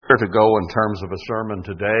to go in terms of a sermon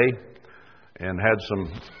today, and had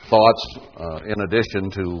some thoughts in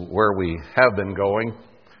addition to where we have been going.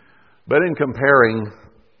 But in comparing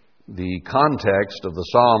the context of the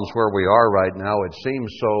Psalms where we are right now, it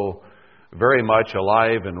seems so very much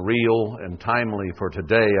alive and real and timely for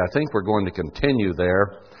today. I think we're going to continue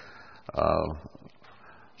there.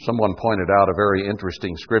 Someone pointed out a very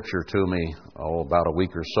interesting scripture to me, about a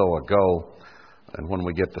week or so ago. And when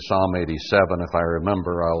we get to Psalm 87, if I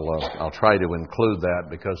remember, I'll try to include that,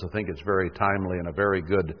 because I think it's very timely and a very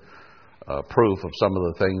good proof of some of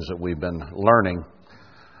the things that we've been learning.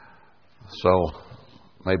 So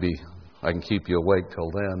maybe I can keep you awake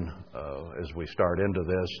till then as we start into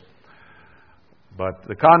this. But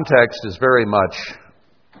the context is very much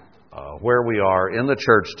where we are in the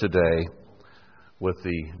church today, with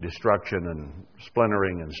the destruction and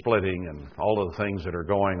splintering and splitting and all of the things that are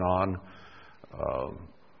going on,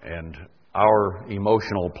 and our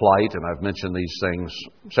emotional plight. And I've mentioned these things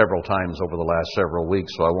several times over the last several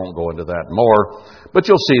weeks, so I won't go into that more, but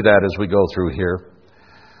you'll see that as we go through here.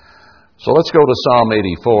 So let's go to Psalm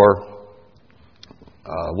 84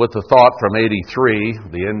 with the thought from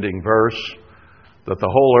 83, the ending verse, that the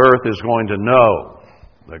whole earth is going to know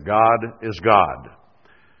that God is God.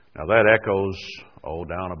 Now that echoes,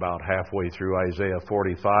 down about halfway through Isaiah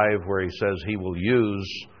 45, where he says he will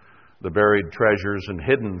use the buried treasures and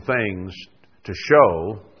hidden things to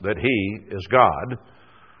show that he is God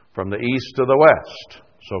from the east to the west.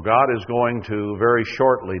 So God is going to very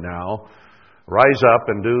shortly now rise up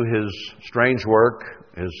and do his strange work,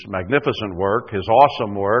 his magnificent work, his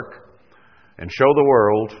awesome work, and show the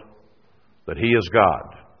world that he is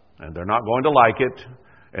God. And they're not going to like it,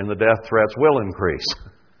 and the death threats will increase.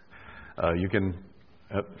 You can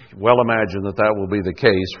well imagine that will be the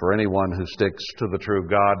case for anyone who sticks to the true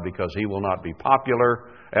God, because he will not be popular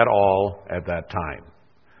at all at that time.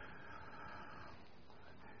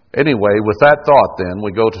 Anyway, with that thought then,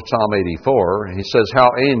 we go to Psalm 84, and he says, "How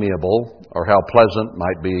amiable," or how pleasant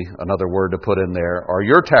might be another word to put in there, "are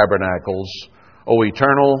your tabernacles, O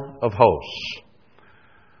Eternal of hosts."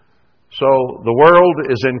 So the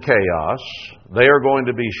world is in chaos. They are going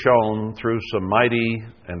to be shown through some mighty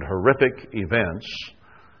and horrific events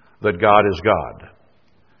that God is God.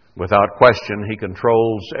 Without question, he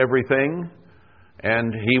controls everything,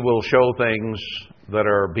 and he will show things that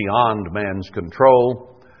are beyond man's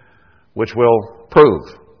control, which will prove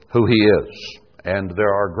who he is. And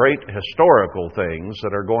there are great historical things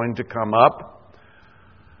that are going to come up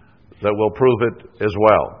that will prove it as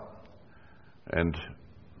well. And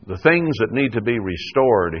the things that need to be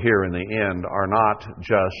restored here in the end are not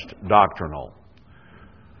just doctrinal.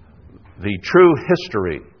 The true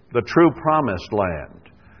history, the true promised land,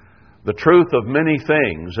 the truth of many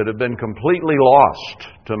things that have been completely lost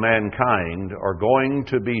to mankind are going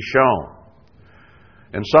to be shown.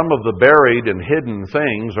 And some of the buried and hidden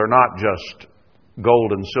things are not just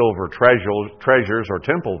gold and silver treasures or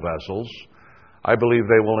temple vessels. I believe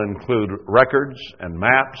they will include records and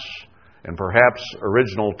maps and perhaps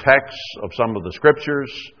original texts of some of the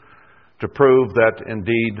Scriptures to prove that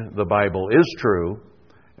indeed the Bible is true,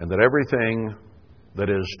 and that everything that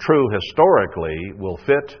is true historically will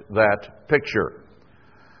fit that picture.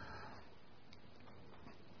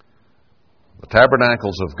 The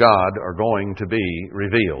tabernacles of God are going to be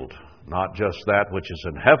revealed, not just that which is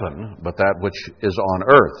in heaven, but that which is on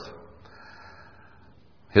earth.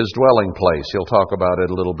 His dwelling place, he'll talk about it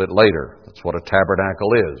a little bit later. That's what a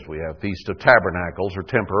tabernacle is. We have Feast of Tabernacles, or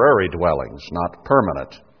temporary dwellings, not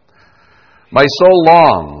permanent. "My soul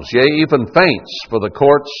longs, yea, even faints, for the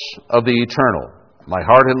courts of the eternal. My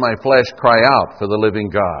heart and my flesh cry out for the living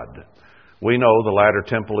God." We know the latter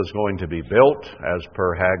temple is going to be built, as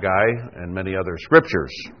per Haggai and many other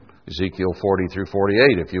scriptures. Ezekiel 40 through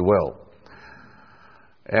 48, if you will.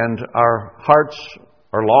 And our hearts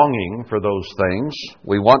are longing for those things.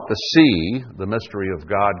 We want to see the mystery of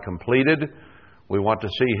God completed. We want to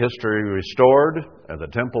see history restored, and the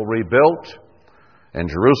temple rebuilt, and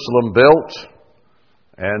Jerusalem built,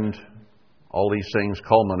 and all these things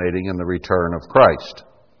culminating in the return of Christ.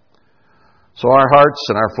 So our hearts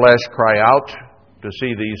and our flesh cry out to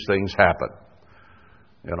see these things happen.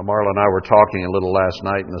 Marla and I were talking a little last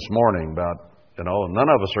night and this morning about, none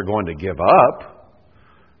of us are going to give up.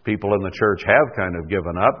 People in the church have kind of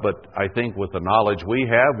given up, but I think with the knowledge we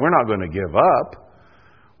have, we're not going to give up.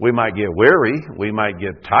 We might get weary. We might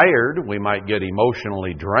get tired. We might get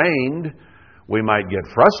emotionally drained. We might get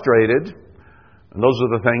frustrated. And those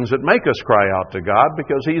are the things that make us cry out to God,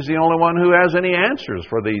 because he's the only one who has any answers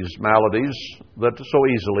for these maladies that so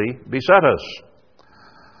easily beset us.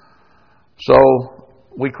 So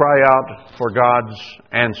we cry out for God's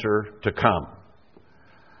answer to come,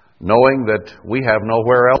 knowing that we have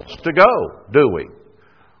nowhere else to go, do we?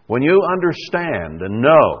 When you understand and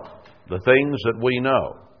know the things that we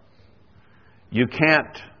know, you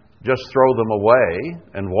can't just throw them away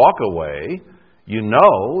and walk away. You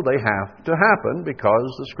know they have to happen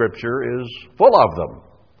because the Scripture is full of them.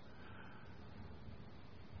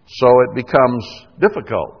 So it becomes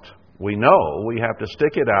difficult. We know we have to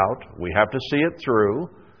stick it out. We have to see it through.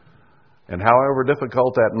 And however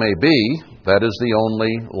difficult that may be, that is the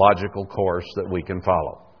only logical course that we can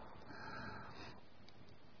follow.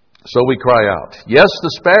 So we cry out, "Yes,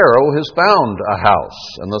 the sparrow has found a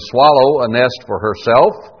house, and the swallow a nest for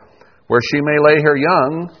herself, where she may lay her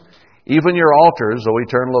young, even your altars, O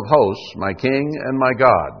Eternal of hosts, my King and my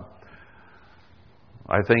God."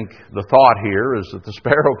 I think the thought here is that the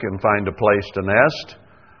sparrow can find a place to nest,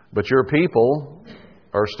 but your people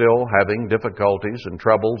are still having difficulties and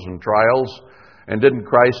troubles and trials. And didn't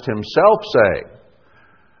Christ himself say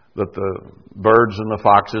that the birds and the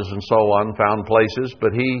foxes and so on found places,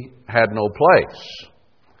 but he had no place?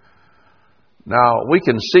 Now, we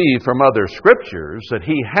can see from other scriptures that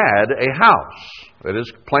he had a house. It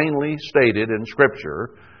is plainly stated in Scripture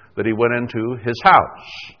that he went into his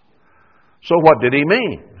house. So what did he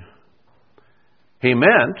mean? He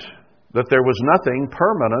meant that there was nothing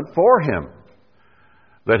permanent for him,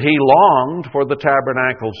 that he longed for the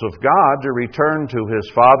tabernacles of God to return to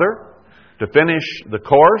his Father, to finish the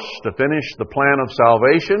course, to finish the plan of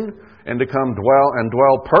salvation, and to come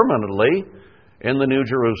dwell permanently in the New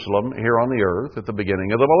Jerusalem here on the earth at the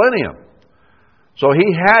beginning of the millennium. So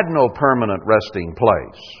he had no permanent resting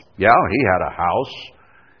place. Yeah, he had a house.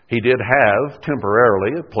 He did have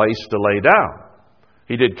temporarily a place to lay down.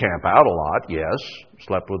 He did camp out a lot, yes,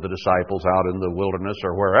 slept with the disciples out in the wilderness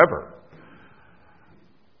or wherever.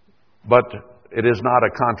 But it is not a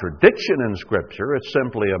contradiction in Scripture. It's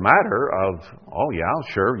simply a matter of, oh yeah,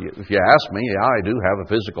 sure, if you ask me, yeah, I do have a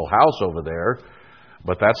physical house over there,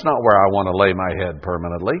 but that's not where I want to lay my head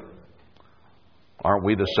permanently. Aren't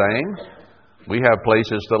we the same? We have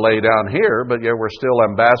places to lay down here, but yet we're still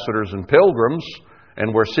ambassadors and pilgrims,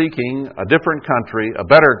 and we're seeking a different country, a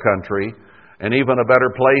better country, and even a better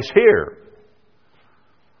place here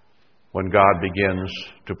when God begins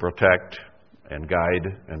to protect and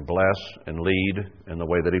guide and bless and lead in the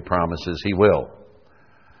way that he promises he will.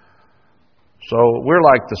 So we're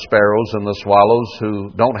like the sparrows and the swallows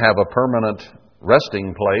who don't have a permanent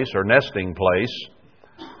resting place or nesting place.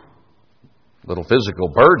 Little physical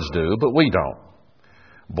birds do, but we don't.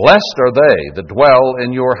 Blessed are they that dwell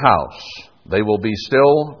in your house. They will be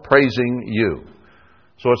still praising you.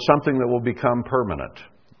 So it's something that will become permanent.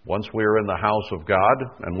 Once we are in the house of God,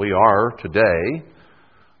 and we are today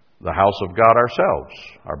the house of God ourselves.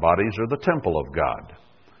 Our bodies are the temple of God.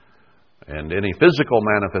 And any physical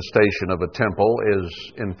manifestation of a temple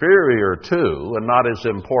is inferior to and not as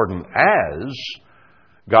important as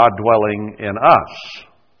God dwelling in us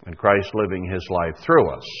and Christ living his life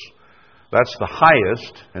through us. That's the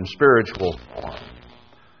highest and spiritual form.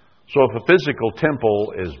 So if a physical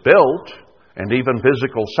temple is built and even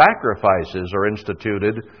physical sacrifices are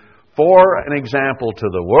instituted for an example to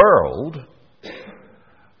the world,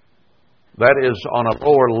 that is on a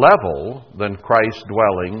lower level than Christ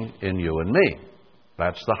dwelling in you and me.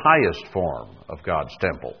 That's the highest form of God's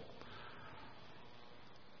temple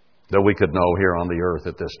that we could know here on the earth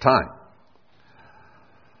at this time.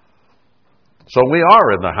 So we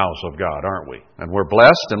are in the house of God, aren't we? And we're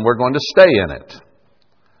blessed and we're going to stay in it.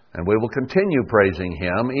 And we will continue praising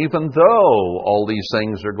him even though all these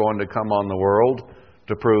things are going to come on the world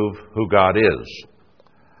to prove who God is.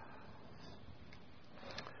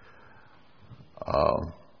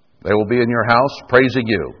 They will be in your house praising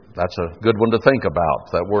you. That's a good one to think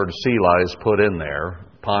about. That word Selah is put in there.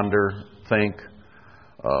 Ponder, think,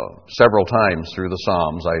 several times through the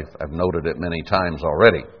Psalms. I've noted it many times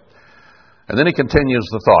already. And then he continues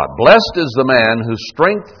the thought. Blessed is the man whose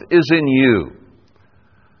strength is in you.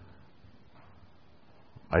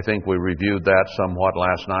 I think we reviewed that somewhat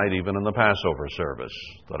last night, even in the Passover service.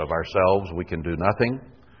 That of ourselves we can do nothing.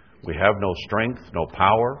 We have no strength, no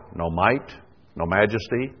power, no might, no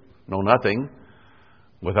majesty, no nothing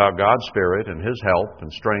without God's Spirit and his help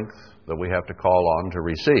and strength that we have to call on to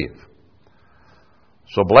receive.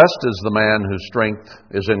 So blessed is the man whose strength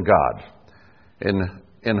is in God,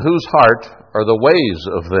 in whose heart are the ways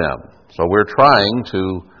of them. So we're trying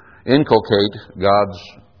to inculcate God's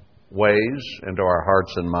ways into our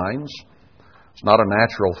hearts and minds. It's not a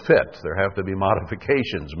natural fit. There have to be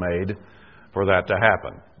modifications made for that to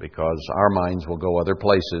happen, because our minds will go other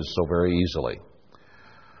places so very easily.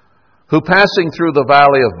 Who passing through the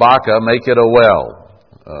valley of Baca make it a well.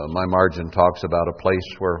 My margin talks about a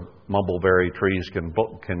place where mumbleberry trees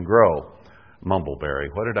can grow. Mumbleberry.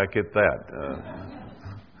 What did I get that?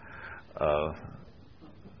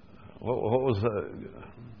 What was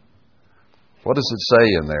what does it say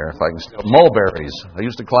in there? If I can, mulberries. I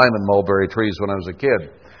used to climb in mulberry trees when I was a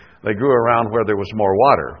kid. They grew around where there was more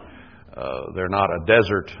water. They're not a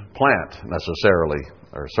desert plant necessarily,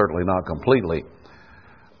 or certainly not completely.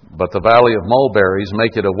 But the valley of mulberries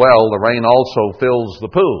make it a well. The rain also fills the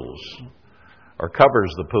pools, or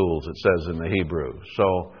covers the pools, it says in the Hebrew.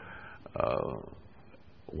 So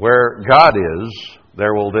where God is,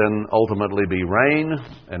 there will then ultimately be rain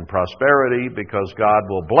and prosperity, because God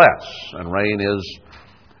will bless. And rain is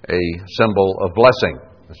a symbol of blessing,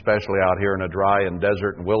 especially out here in a dry and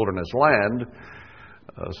desert and wilderness land.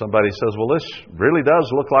 Somebody says, well, this really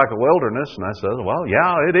does look like a wilderness. And I said, well,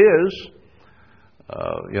 yeah, it is.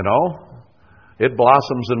 It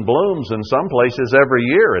blossoms and blooms in some places every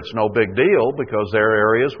year. It's no big deal, because there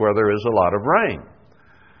are areas where there is a lot of rain.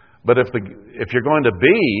 But if you're going to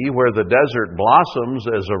be where the desert blossoms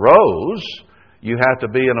as a rose, you have to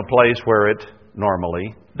be in a place where it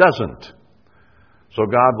normally doesn't. So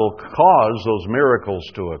God will cause those miracles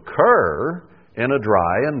to occur in a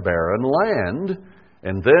dry and barren land,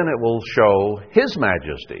 and then it will show His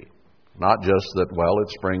majesty. Not just that, well,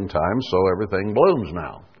 it's springtime, so everything blooms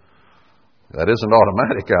now. That isn't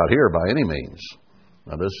automatic out here by any means.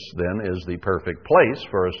 Now this then is the perfect place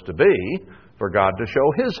for us to be, for God to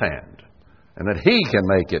show His hand, and that He can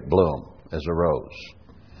make it bloom as a rose.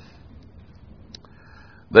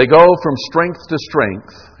 They go from strength to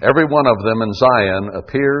strength. Every one of them in Zion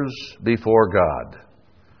appears before God.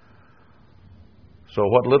 So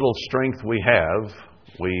what little strength we have,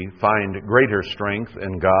 we find greater strength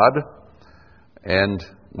in God, and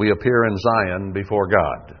we appear in Zion before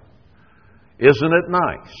God. Isn't it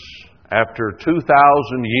nice, after 2,000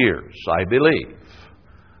 years, I believe,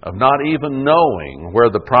 of not even knowing where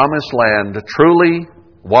the promised land truly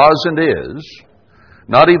was and is,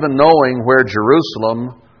 not even knowing where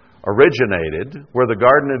Jerusalem originated, where the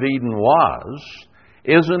Garden of Eden was,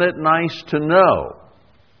 isn't it nice to know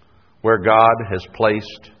where God has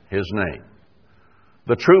placed His name?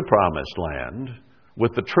 The true promised land,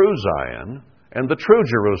 with the true Zion and the true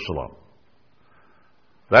Jerusalem.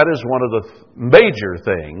 That is one of the major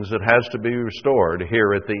things that has to be restored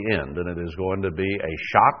here at the end, and it is going to be a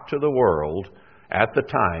shock to the world at the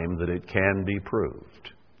time that it can be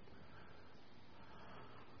proved.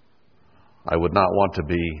 I would not want to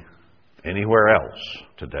be anywhere else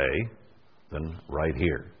today than right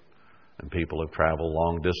here. And people have traveled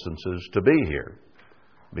long distances to be here,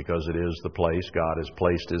 because it is the place God has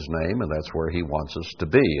placed His name, and that's where He wants us to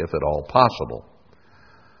be, if at all possible.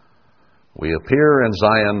 We appear in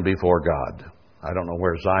Zion before God. I don't know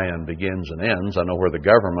where Zion begins and ends. I know where the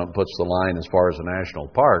government puts the line as far as a national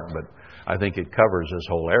park, but I think it covers this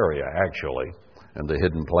whole area, actually, and the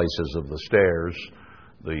hidden places of the stairs,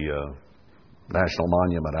 the national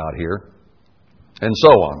monument out here, and so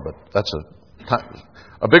on. But that's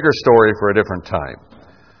a bigger story for a different time.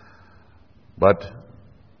 But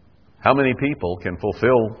how many people can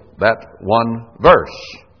fulfill that one verse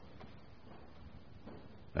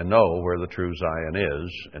and know where the true Zion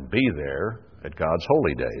is and be there at God's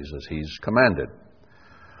holy days as He's commanded?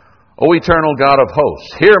 O eternal God of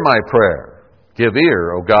hosts, hear my prayer. Give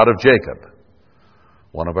ear, O God of Jacob.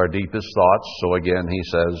 One of our deepest thoughts, so again He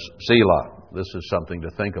says, Selah. This is something to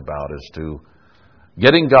think about, as to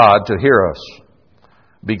getting God to hear us.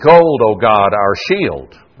 Behold, O God, our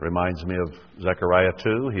shield. Reminds me of Zechariah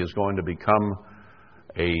 2. He is going to become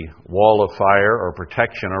a wall of fire or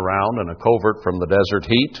protection around, and a covert from the desert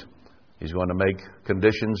heat. He's going to make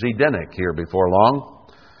conditions Edenic here before long.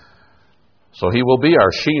 So He will be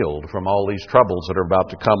our shield from all these troubles that are about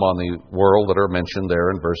to come on the world that are mentioned there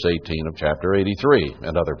in verse 18 of chapter 83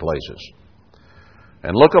 and other places.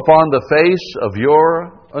 And look upon the face of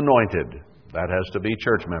your anointed. That has to be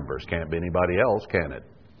church members. Can't be anybody else, can it?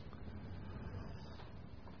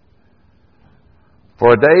 For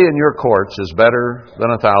a day in your courts is better than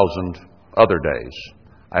 1,000 other days.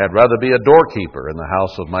 I had rather be a doorkeeper in the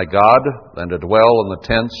house of my God than to dwell in the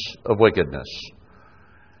tents of wickedness.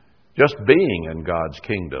 Just being in God's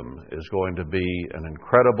kingdom is going to be an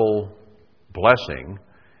incredible blessing,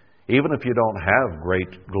 even if you don't have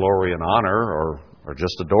great glory and honor or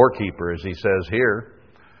just a doorkeeper, as He says here.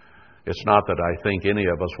 It's not that I think any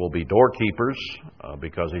of us will be doorkeepers,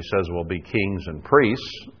 because He says we'll be kings and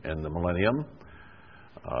priests in the millennium,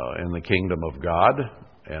 in the kingdom of God,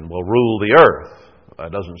 and will rule the earth.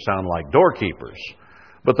 That doesn't sound like doorkeepers.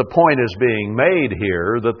 But the point is being made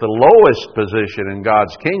here that the lowest position in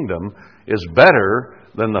God's kingdom is better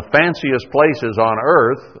than the fanciest places on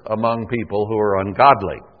earth among people who are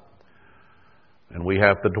ungodly. And we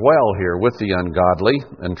have to dwell here with the ungodly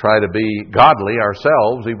and try to be godly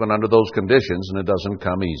ourselves even under those conditions, and it doesn't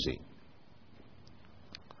come easy.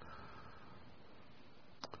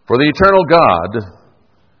 For the eternal God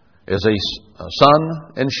is a sun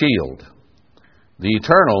and shield. The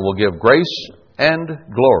eternal will give grace and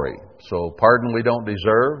glory. So pardon we don't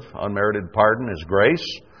deserve, unmerited pardon is grace,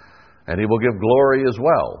 and He will give glory as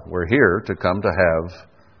well. We're here to come to have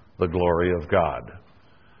the glory of God.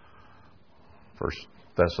 1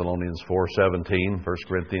 Thessalonians 4:17, 1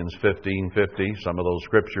 Corinthians 15:50, some of those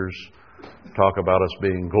scriptures talk about us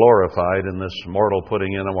being glorified in this mortal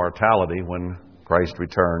putting in immortality when Christ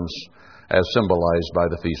returns, as symbolized by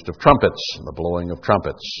the Feast of Trumpets, the blowing of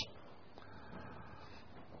trumpets.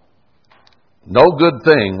 No good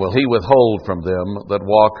thing will He withhold from them that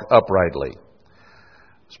walk uprightly.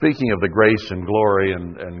 Speaking of the grace and glory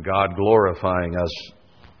and God glorifying us,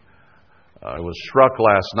 I was struck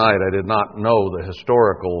last night. I did not know the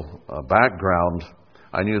historical background.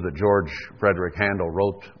 I knew that George Frederick Handel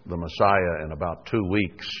wrote the Messiah in about 2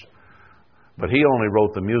 weeks, but he only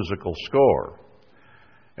wrote the musical score.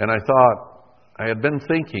 And I thought, I had been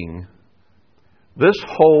thinking, this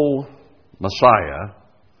whole Messiah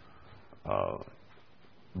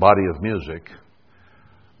body of music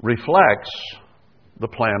reflects the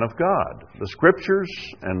plan of God. The Scriptures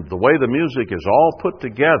and the way the music is all put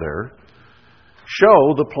together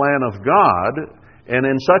show the plan of God, and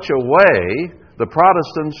in such a way the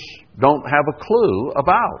Protestants don't have a clue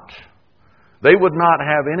about. They would not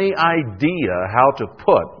have any idea how to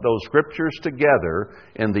put those Scriptures together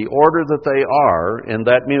in the order that they are in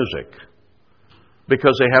that music,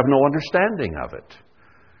 because they have no understanding of it.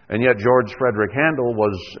 And yet George Frederick Handel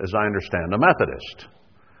was, as I understand, a Methodist.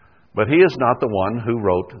 But he is not the one who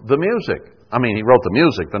wrote the music. I mean, he wrote the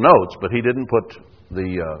music, the notes, but he didn't put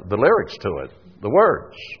the lyrics to it, the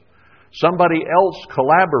words. Somebody else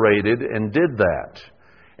collaborated and did that.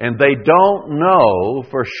 And they don't know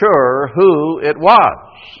for sure who it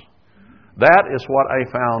was. That is what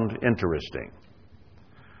I found interesting.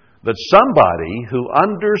 That somebody who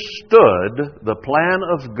understood the plan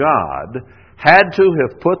of God had to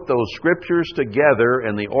have put those Scriptures together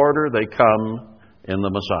in the order they come in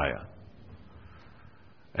the Messiah.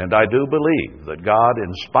 And I do believe that God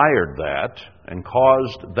inspired that and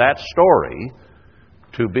caused that story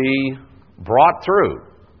to be brought through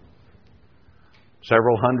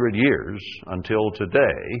several hundred years until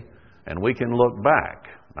today, and we can look back.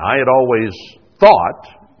 I had always thought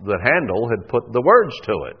that Handel had put the words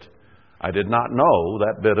to it. I did not know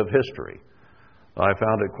that bit of history. I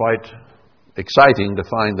found it quite exciting to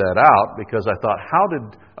find that out, because I thought, how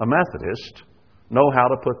did a Methodist know how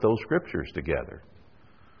to put those Scriptures together?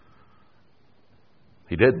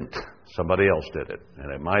 He didn't. Somebody else did it.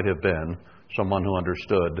 And it might have been someone who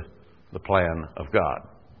understood the plan of God.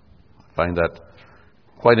 I find that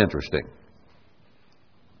quite interesting.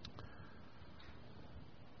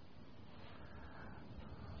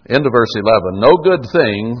 Into verse 11. No good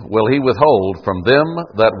thing will He withhold from them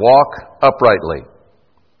that walk uprightly.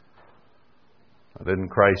 Didn't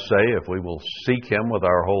Christ say, if we will seek Him with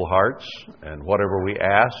our whole hearts, and whatever we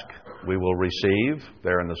ask, we will receive,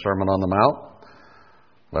 there in the Sermon on the Mount?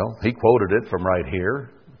 Well, He quoted it from right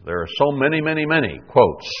here. There are so many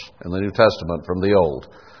quotes in the New Testament from the Old.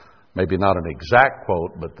 Maybe not an exact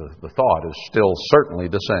quote, but the thought is still certainly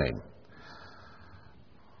the same.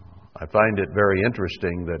 I find it very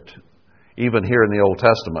interesting that even here in the Old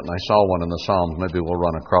Testament, and I saw one in the Psalms, maybe we'll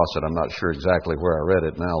run across it. I'm not sure exactly where I read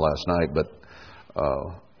it now last night, but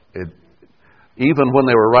even when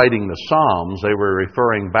they were writing the Psalms, they were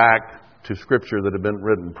referring back to Scripture that had been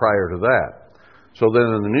written prior to that. So then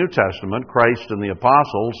in the New Testament, Christ and the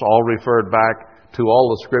apostles all referred back to all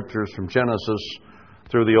the Scriptures from Genesis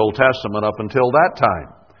through the Old Testament up until that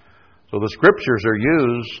time. So the Scriptures are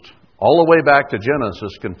used all the way back to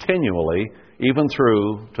Genesis continually, even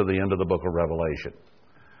through to the end of the book of Revelation.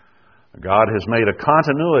 God has made a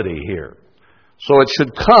continuity here. So it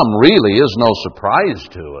should come really as no surprise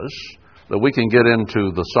to us that we can get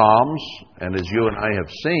into the Psalms, and as you and I have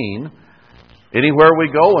seen, anywhere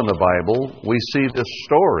we go in the Bible, we see this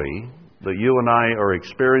story that you and I are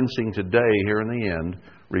experiencing today here in the end,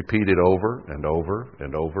 repeated over and over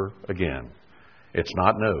and over again. It's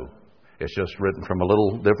not new. It's just written from a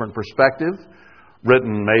little different perspective,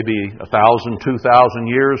 written maybe 1,000, 2,000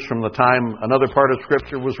 years from the time another part of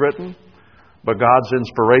Scripture was written. But God's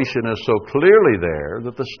inspiration is so clearly there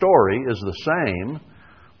that the story is the same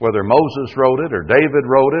whether Moses wrote it or David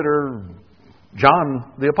wrote it or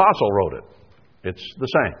John the Apostle wrote it. It's the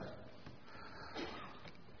same.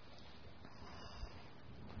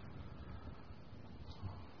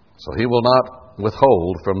 So He will not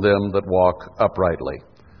withhold from them that walk uprightly.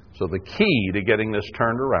 So the key to getting this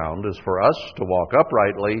turned around is for us to walk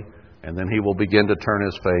uprightly, and then He will begin to turn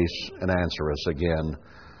His face and answer us again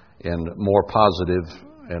in more positive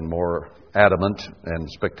and more adamant and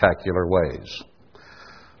spectacular ways.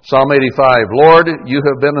 Psalm 85, Lord, You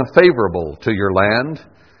have been favorable to Your land.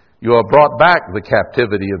 You have brought back the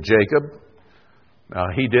captivity of Jacob. Now,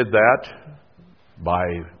 He did that by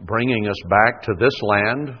bringing us back to this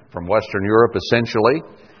land from Western Europe, essentially,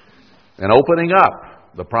 and opening up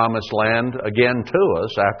the promised land again to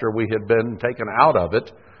us after we had been taken out of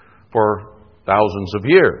it for thousands of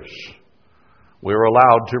years. We were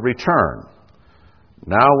allowed to return.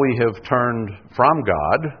 Now we have turned from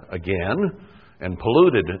God again and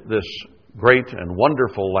polluted this great and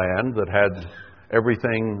wonderful land that had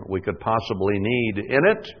everything we could possibly need in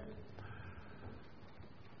it.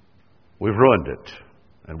 We've ruined it,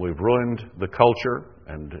 and we've ruined the culture,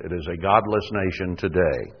 and it is a godless nation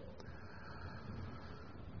today.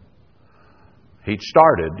 He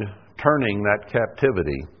started turning that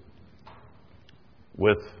captivity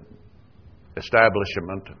with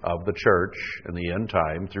establishment of the church in the end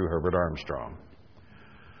time through Herbert Armstrong.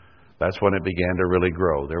 That's when it began to really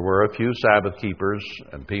grow. There were a few Sabbath keepers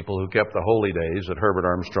and people who kept the holy days that Herbert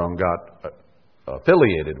Armstrong got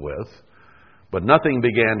affiliated with, but nothing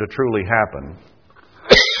began to truly happen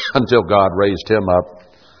until God raised him up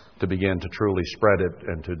to begin to truly spread it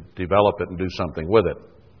and to develop it and do something with it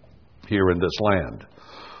here in this land.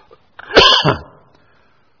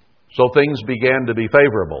 So things began to be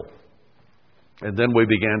favorable. And then we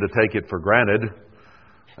began to take it for granted.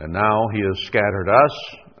 And now He has scattered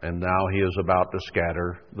us, and now He is about to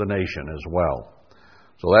scatter the nation as well.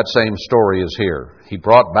 So that same story is here. He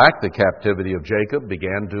brought back the captivity of Jacob,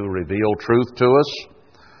 began to reveal truth to us.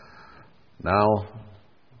 Now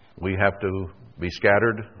we have to be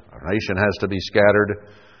scattered. Our nation has to be scattered.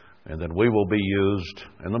 And then we will be used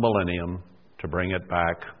in the millennium to bring it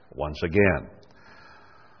back once again.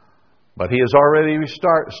 But He has already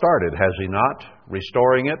started, has He not,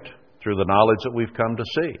 restoring it through the knowledge that we've come to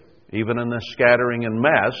see. Even in this scattering and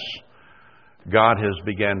mess, God has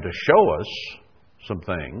begun to show us some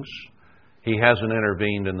things. He hasn't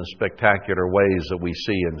intervened in the spectacular ways that we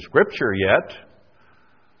see in Scripture yet,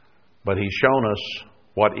 but He's shown us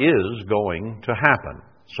what is going to happen.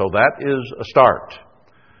 So that is a start.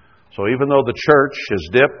 So even though the church has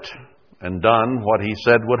dipped and done what He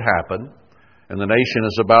said would happen, and the nation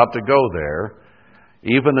is about to go there,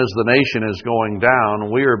 even as the nation is going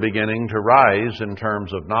down, we are beginning to rise in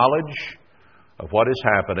terms of knowledge of what is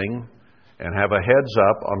happening and have a heads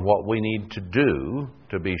up on what we need to do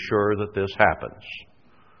to be sure that this happens.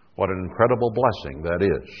 What an incredible blessing that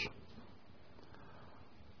is.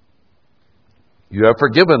 You have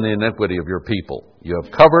forgiven the iniquity of Your people. You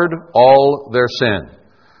have covered all their sin.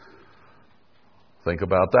 Think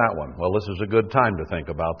about that one. Well, this is a good time to think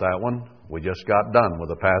about that one. We just got done with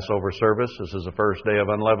the Passover service. This is the first day of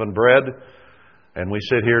unleavened bread. And we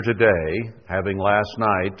sit here today, having last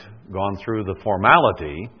night gone through the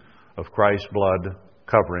formality of Christ's blood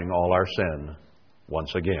covering all our sin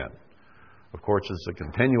once again. Of course, it's a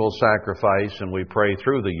continual sacrifice, and we pray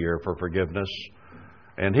through the year for forgiveness,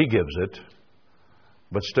 and He gives it.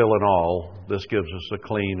 But still in all, this gives us a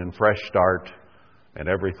clean and fresh start, and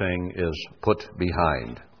everything is put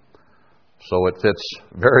behind. So it fits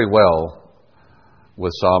very well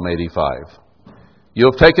with Psalm 85. You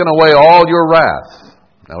have taken away all your wrath.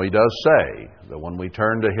 Now He does say that when we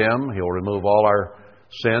turn to Him, He'll remove all our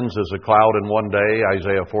sins as a cloud in one day.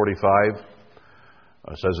 Isaiah 45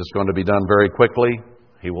 says it's going to be done very quickly.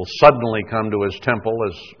 He will suddenly come to His temple,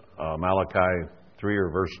 as Malachi 3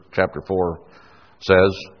 or chapter 4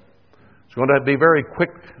 says. It's going to be very quick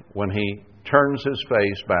when He turns His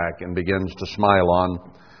face back and begins to smile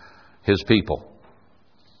on His people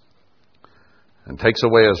and takes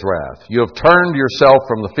away His wrath. You have turned yourself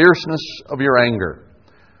from the fierceness of your anger.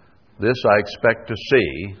 This I expect to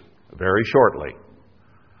see very shortly.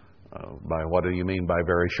 By what do you mean by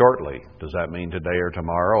very shortly? Does that mean today or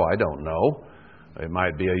tomorrow? I don't know. It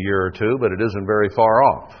might be a year or two, but it isn't very far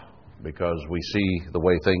off, because we see the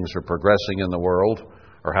way things are progressing in the world,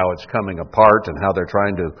 or how it's coming apart, and how they're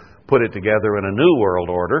trying to put it together in a new world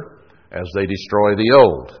order as they destroy the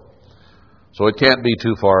old. So it can't be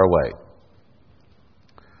too far away.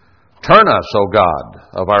 Turn us, O God,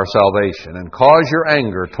 of our salvation, and cause Your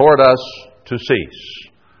anger toward us to cease.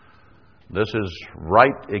 This is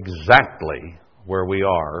right exactly where we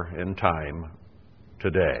are in time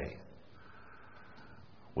today.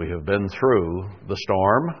 We have been through the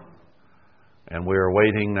storm, and we are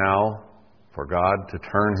waiting now for God to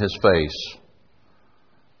turn His face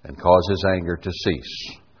and cause His anger to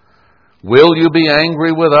cease. Will you be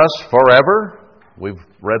angry with us forever? We've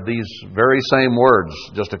read these very same words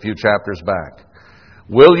just a few chapters back.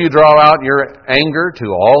 Will you draw out your anger to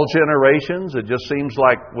all generations? It just seems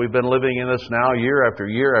like we've been living in this now year after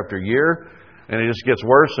year after year, and it just gets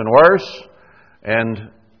worse and worse,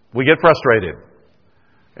 and we get frustrated.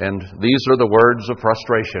 And these are the words of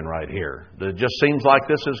frustration right here. It just seems like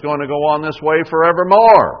this is going to go on this way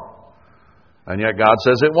forevermore. And yet God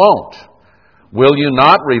says it won't. Will you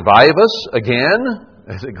not revive us again?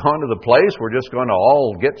 Has it gone to the place we're just going to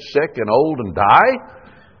all get sick and old and die?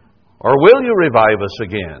 Or will you revive us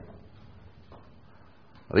again?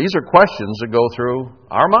 These are questions that go through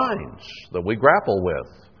our minds, that we grapple with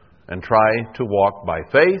and try to walk by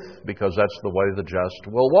faith, because that's the way the just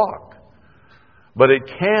will walk. But it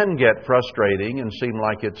can get frustrating and seem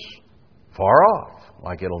like it's far off,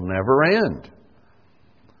 like it'll never end.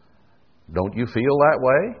 Don't you feel that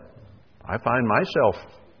way? I find myself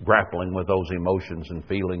grappling with those emotions and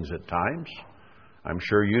feelings at times. I'm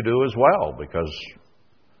sure you do as well, because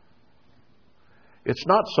it's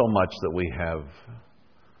not so much that we have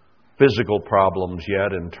physical problems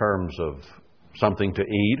yet in terms of something to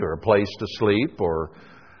eat or a place to sleep or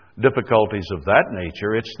difficulties of that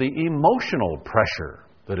nature. It's the emotional pressure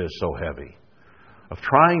that is so heavy, of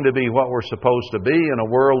trying to be what we're supposed to be in a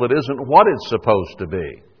world that isn't what it's supposed to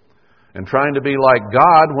be, and trying to be like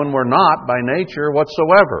God when we're not by nature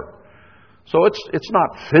whatsoever. So it's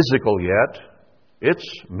not physical yet. It's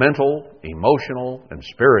mental, emotional, and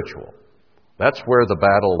spiritual. That's where the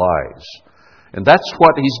battle lies. And that's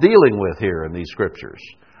what he's dealing with here in these scriptures.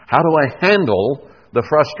 How do I handle the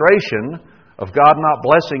frustration of God not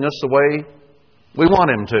blessing us the way we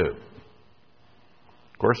want Him to?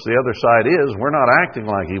 Of course, the other side is we're not acting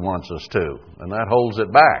like He wants us to, and that holds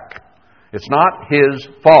it back. It's not His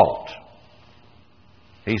fault.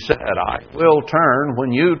 He said, I will turn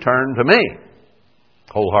when you turn to me,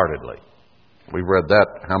 wholeheartedly. We've read that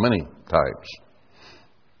how many times?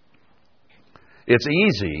 It's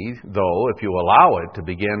easy, though, if you allow it, to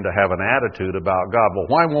begin to have an attitude about God. Well,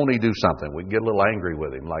 why won't He do something? We can get a little angry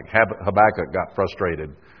with Him, like Habakkuk got frustrated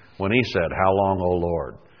when he said, how long, O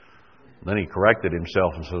Lord? Then he corrected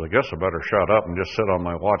himself and said, I guess I better shut up and just sit on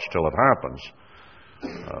my watch till it happens.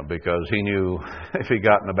 Because he knew if he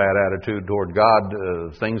got in a bad attitude toward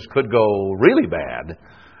God, things could go really bad,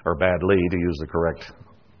 or badly, to use the correct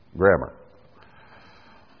grammar.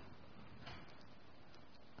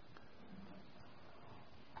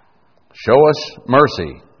 Show us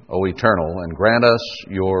mercy, O Eternal, and grant us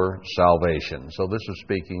your salvation. So this is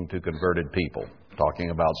speaking to converted people,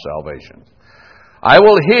 talking about salvation. I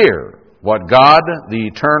will hear what God, the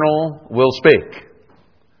Eternal, will speak.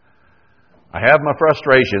 I have my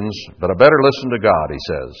frustrations, but I better listen to God, he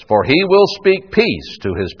says. For He will speak peace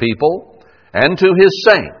to His people and to His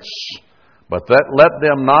saints, but let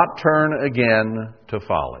them not turn again to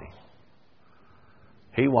folly.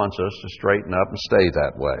 He wants us to straighten up and stay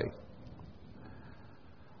that way.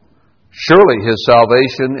 Surely His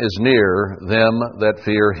salvation is near them that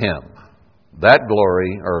fear Him. That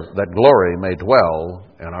glory may dwell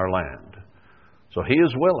in our land. So He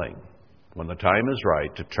is willing, when the time is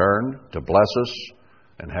right, to turn, to bless us,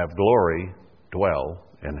 and have glory dwell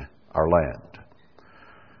in our land.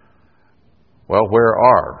 Well, where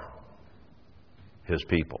are His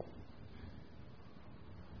people?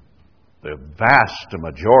 The vast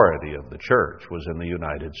majority of the church was in the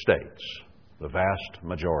United States. The vast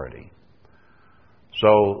majority.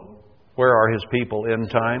 So, where are His people in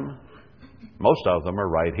time? Most of them are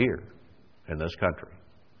right here in this country.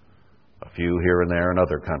 A few here and there in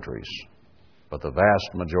other countries. But the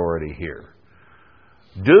vast majority here.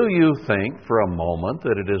 Do you think for a moment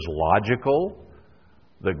that it is logical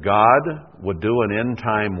that God would do an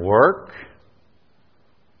end-time work?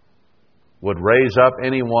 Would raise up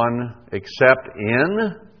anyone except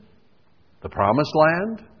in the Promised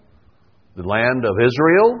Land? The land of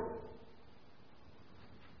Israel?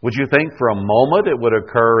 Would you think for a moment it would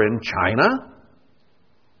occur in China?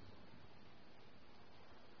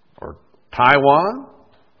 Or Taiwan?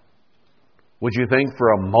 Would you think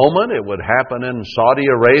for a moment it would happen in Saudi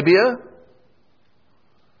Arabia?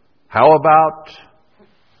 How about,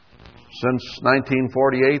 since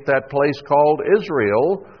 1948, that place called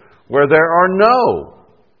Israel, where there are no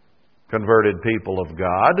converted people of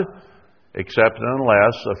God, except and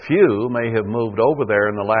unless a few may have moved over there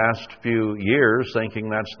in the last few years thinking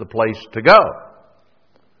that's the place to go.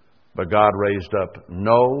 but God raised up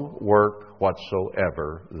no work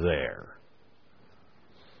whatsoever there.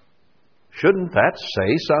 Shouldn't that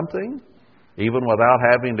say something, even without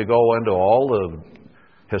having to go into all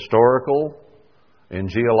the historical and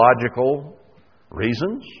geological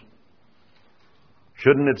reasons?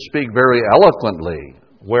 Shouldn't it speak very eloquently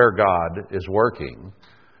where God is working?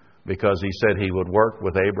 Because He said He would work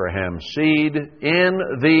with Abraham's seed in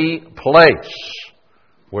the place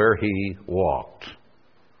where He walked.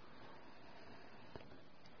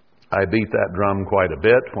 I beat that drum quite a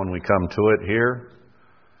bit when we come to it here,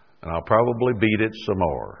 and I'll probably beat it some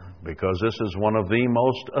more, because this is one of the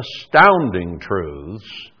most astounding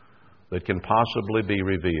truths that can possibly be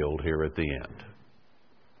revealed here at the end.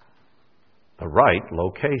 The right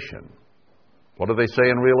location. What do they say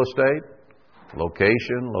in real estate?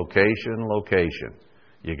 Location, location, location.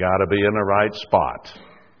 You got to be in the right spot.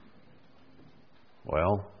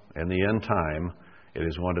 Well, in the end time, it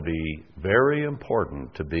is going to be very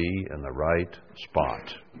important to be in the right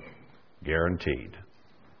spot. Guaranteed.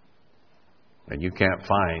 And you can't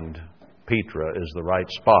find Petra is the right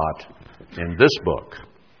spot in this book.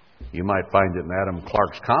 You might find it in Adam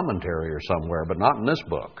Clark's commentary or somewhere, but not in this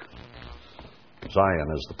book. Zion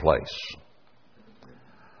is the place.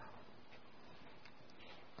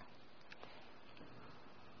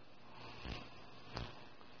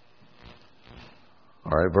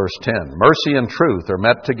 All right, verse 10. Mercy and truth are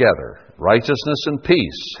met together. Righteousness and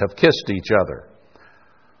peace have kissed each other.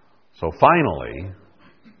 So finally,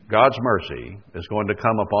 God's mercy is going to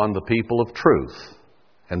come upon the people of truth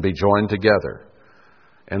and be joined together.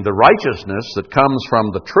 And the righteousness that comes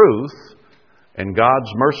from the truth and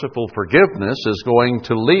God's merciful forgiveness is going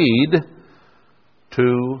to lead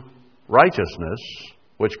to righteousness,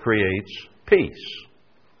 which creates peace.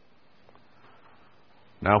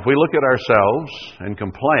 Now, if we look at ourselves and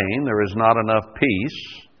complain there is not enough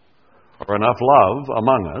peace or enough love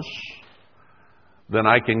among us, then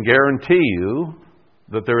I can guarantee you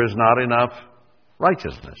that there is not enough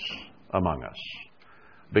righteousness among us.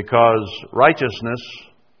 Because righteousness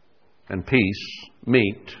and peace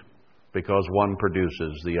meet because one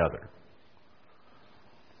produces the other.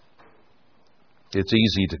 It's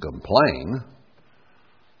easy to complain,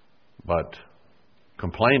 but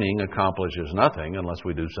complaining accomplishes nothing unless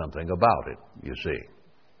we do something about it, you see.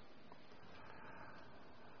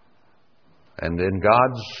 And in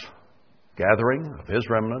God's gathering of His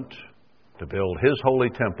remnant to build His holy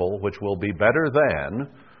temple, which will be better than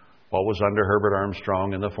what was under Herbert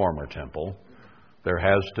Armstrong in the former temple, there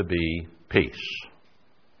has to be peace.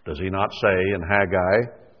 Does He not say in Haggai,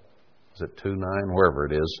 is it 2:9, wherever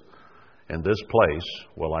it is, in this place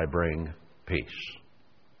will I bring peace?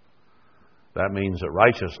 That means that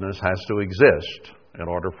righteousness has to exist in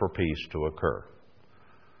order for peace to occur.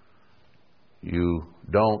 You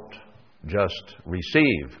don't just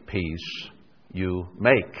receive peace, you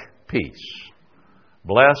make peace.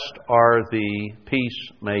 Blessed are the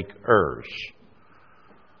peacemakers.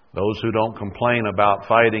 Those who don't complain about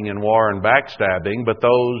fighting and war and backstabbing, but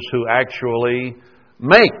those who actually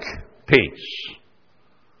make peace.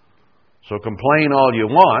 So complain all you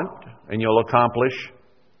want, and you'll accomplish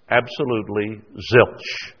absolutely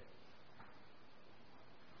zilch.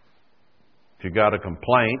 If you've got a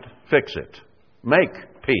complaint, fix it. Make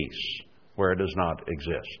peace where it does not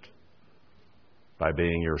exist by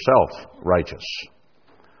being yourself righteous.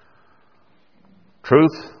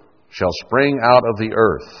 Truth shall spring out of the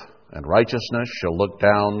earth, and righteousness shall look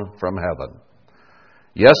down from heaven.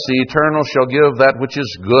 Yes, the Eternal shall give that which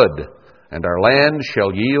is good, and our land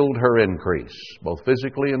shall yield her increase, both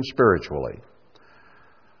physically and spiritually.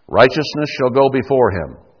 Righteousness shall go before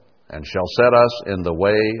Him, and shall set us in the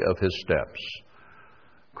way of His steps.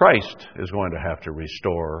 Christ is going to have to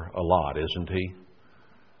restore a lot, isn't He?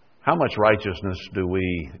 How much righteousness do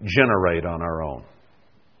we generate on our own?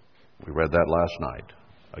 We read that last night.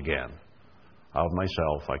 Again, of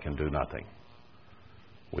myself I can do nothing.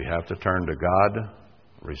 We have to turn to God,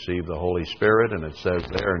 receive the Holy Spirit, and it says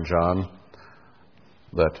there in John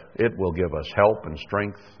that it will give us help and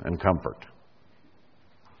strength and comfort.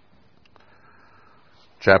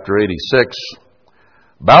 Chapter 86,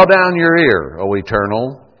 Bow down your ear, O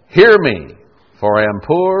Eternal, hear me, for I am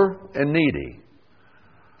poor and needy.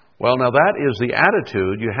 Well, now that is the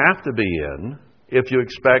attitude you have to be in if you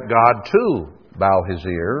expect God to bow His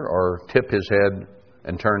ear or tip His head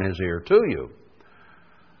and turn His ear to you.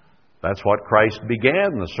 That's what Christ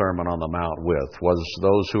began the Sermon on the Mount with, was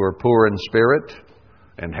those who are poor in spirit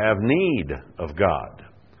and have need of God.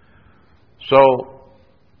 So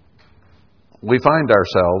we find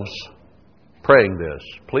ourselves praying this,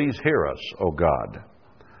 please hear us, O God.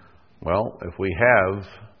 Well, if we have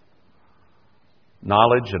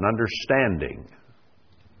knowledge and understanding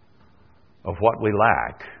of what we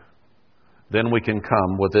lack, then we can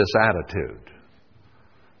come with this attitude.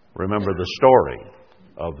 Remember the story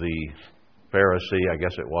of the Pharisee, I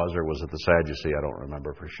guess it was, or was it the Sadducee? I don't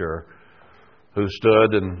remember for sure, who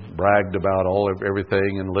stood and bragged about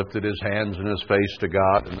everything and lifted his hands and his face to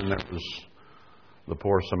God. And then there was the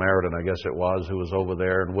poor Samaritan, I guess it was, who was over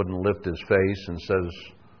there and wouldn't lift his face and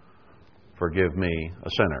says, "Forgive me, a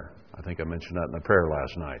sinner." I think I mentioned that in the prayer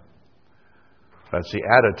last night. That's the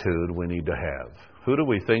attitude we need to have. Who do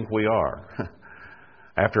we think we are?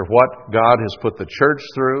 After what God has put the church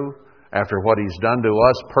through, after what He's done to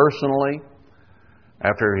us personally,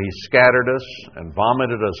 after He scattered us and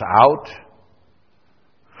vomited us out,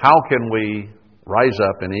 how can we rise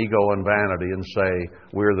up in ego and vanity and say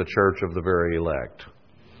we're the church of the very elect?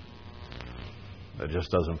 That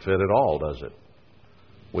just doesn't fit at all, does it?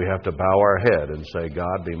 We have to bow our head and say,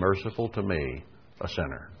 "God, be merciful to me, a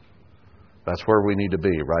sinner." That's where we need to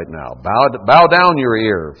be right now. Bow down your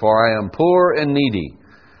ear, for I am poor and needy.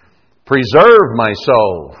 Preserve my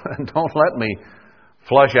soul, and don't let me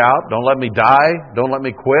flush out. Don't let me die. Don't let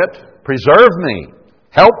me quit. Preserve me.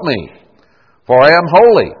 Help me. For I am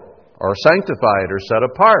holy, or sanctified, or set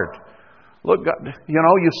apart. Look, God,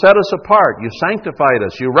 you set us apart. You sanctified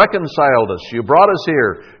us. You reconciled us. You brought us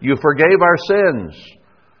here. You forgave our sins.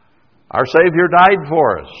 Our Savior died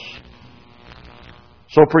for us.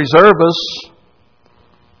 So preserve us,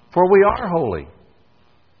 for we are holy.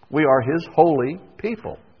 We are His holy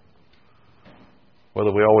people.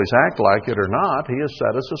 Whether we always act like it or not, He has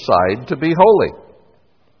set us aside to be holy.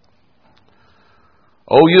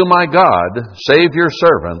 O you, my God, save your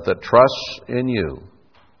servant that trusts in you.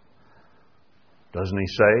 Doesn't He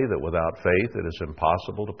say that without faith it is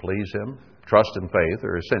impossible to please Him? Trust and faith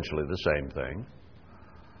are essentially the same thing.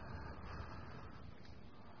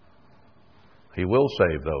 He will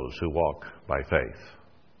save those who walk by faith.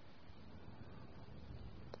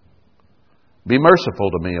 Be merciful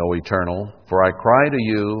to me, O Eternal, for I cry to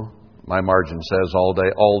you, my margin says, all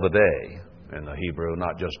the day in the Hebrew,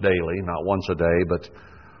 not just daily, not once a day, but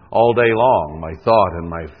all day long. My thought and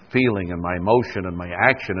my feeling and my emotion and my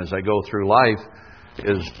action as I go through life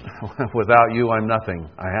is, without you, I'm nothing.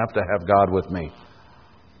 I have to have God with me.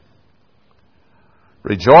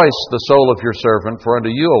 Rejoice the soul of your servant, for unto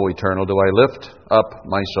you, O Eternal, do I lift up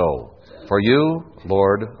my soul. For you,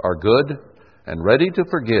 Lord, are good and ready to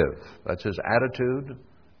forgive. That's His attitude,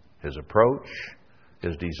 His approach,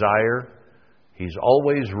 His desire. He's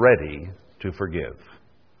always ready to forgive.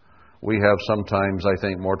 We have sometimes, I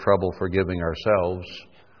think, more trouble forgiving ourselves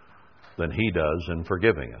than He does in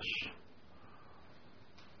forgiving us.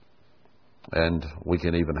 And we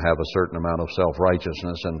can even have a certain amount of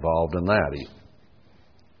self-righteousness involved in that.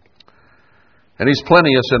 And He's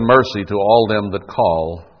plenteous in mercy to all them that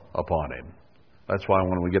call upon Him. That's why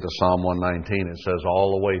when we get to Psalm 119, it says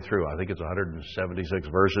all the way through, I think it's 176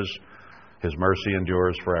 verses, His mercy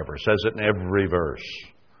endures forever. It says it in every verse.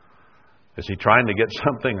 Is He trying to get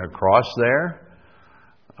something across there?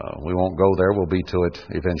 We won't go there. We'll be to it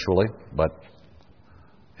eventually. But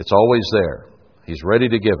it's always there. He's ready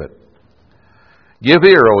to give it. Give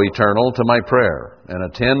ear, O Eternal, to my prayer, and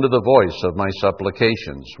attend to the voice of my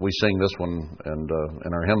supplications. We sing this one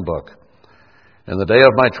in our hymn book. In the day of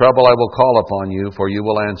my trouble I will call upon you, for you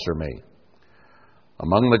will answer me.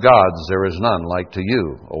 Among the gods there is none like to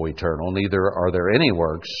you, O Eternal, neither are there any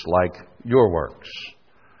works like your works.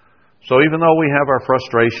 So even though we have our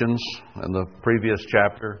frustrations in the previous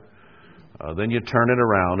chapter, then you turn it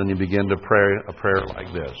around and you begin to pray a prayer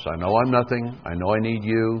like this. I know I'm nothing. I know I need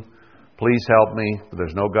you. Please help me.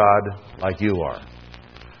 There's no God like you are.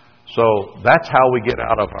 So that's how we get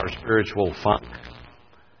out of our spiritual funk,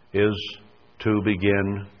 is to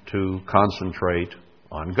begin to concentrate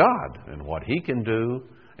on God and what He can do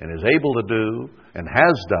and is able to do and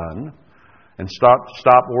has done, and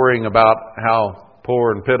stop worrying about how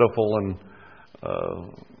poor and pitiful and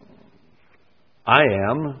I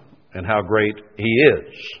am and how great He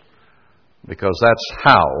is, because that's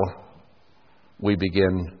how we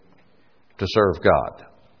begin to serve God.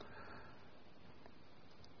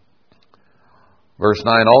 Verse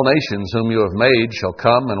 9, all nations whom you have made shall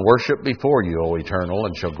come and worship before you, O Eternal,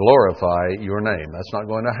 and shall glorify your name. That's not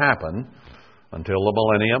going to happen until the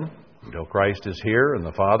millennium, until Christ is here and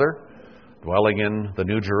the Father dwelling in the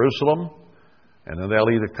New Jerusalem. And then they'll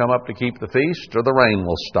either come up to keep the feast or the rain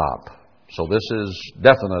will stop. So this is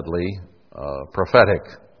definitely prophetic.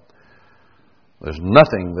 There's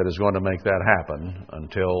nothing that is going to make that happen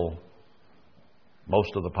until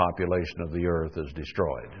most of the population of the earth is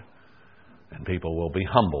destroyed. And people will be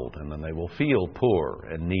humbled, and then they will feel poor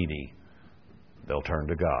and needy they'll turn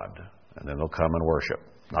to God, and then they'll come and worship.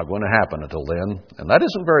 Not going to happen until then, and that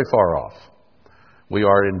isn't very far off. We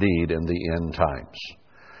are indeed in the end times.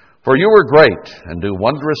 For you are great and do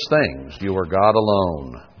wondrous things. You are God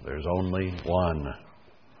alone. There's only one.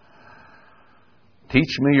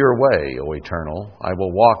 Teach me your way, O Eternal. I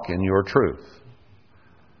will walk in your truth.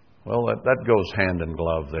 Well, that goes hand in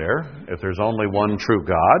glove there. If there's only one true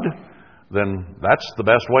God, then that's the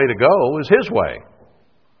best way to go, is His way.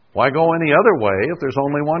 Why go any other way if there's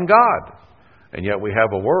only one God? And yet we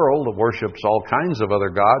have a world that worships all kinds of other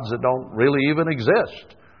gods that don't really even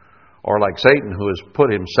exist. Or like Satan, who has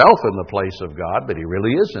put himself in the place of God, but he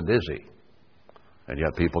really isn't, is he? And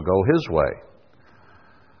yet people go his way.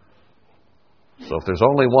 So if there's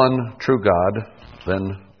only one true God,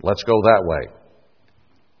 then let's go that way.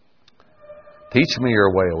 Teach me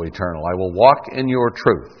your way, O Eternal. I will walk in your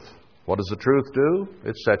truth. What does the truth do?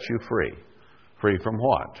 It sets you free. Free from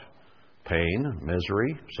what? Pain,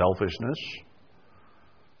 misery, selfishness,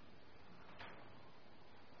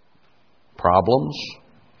 problems.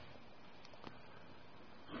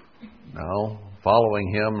 Now,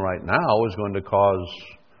 following Him right now is going to cause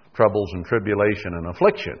troubles and tribulation and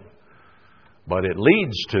affliction. But it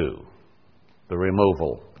leads to the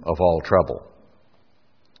removal of all trouble.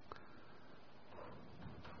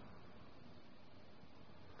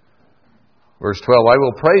 Verse 12, I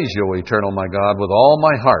will praise you, O Eternal my God, with all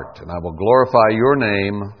my heart, and I will glorify your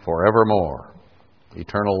name forevermore.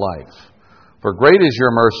 Eternal life. For great is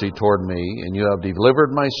your mercy toward me, and you have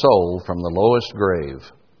delivered my soul from the lowest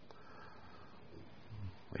grave.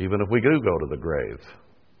 Even if we do go to the grave,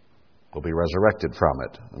 we'll be resurrected from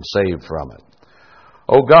it and saved from it.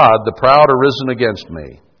 O God, the proud are risen against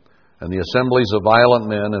me, and the assemblies of violent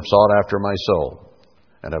men have sought after my soul,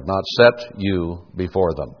 and have not set you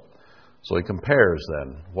before them. So he compares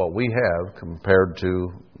then what we have compared to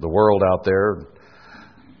the world out there.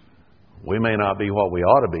 We may not be what we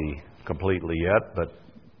ought to be completely yet, but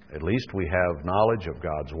at least we have knowledge of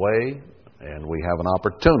God's way, and we have an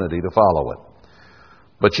opportunity to follow it.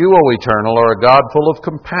 But you, O Eternal, are a God full of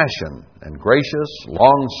compassion and gracious,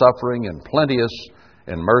 long-suffering, and plenteous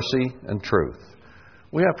in mercy and truth.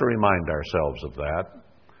 We have to remind ourselves of that,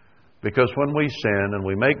 because when we sin and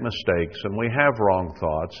we make mistakes and we have wrong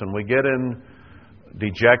thoughts and we get in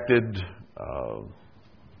dejected,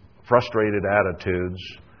 frustrated attitudes,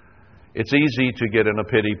 it's easy to get in a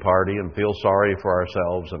pity party and feel sorry for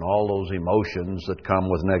ourselves and all those emotions that come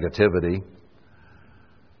with negativity.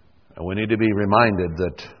 And we need to be reminded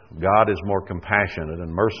that God is more compassionate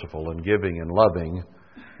and merciful and giving and loving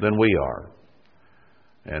than we are.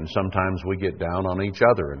 And sometimes we get down on each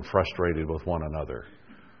other and frustrated with one another.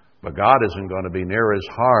 But God isn't going to be near as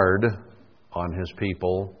hard on His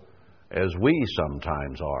people as we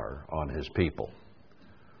sometimes are on His people.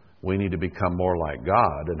 We need to become more like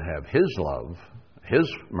God and have His love, His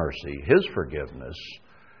mercy, His forgiveness,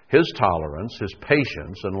 His tolerance, His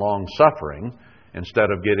patience and long-suffering,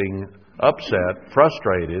 instead of getting upset,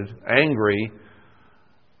 frustrated, angry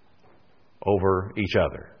over each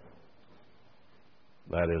other.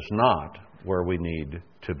 That is not where we need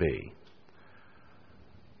to be.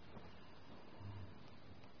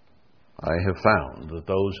 I have found that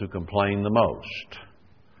those who complain the most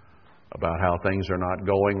about how things are not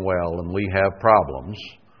going well and we have problems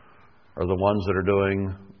are the ones that are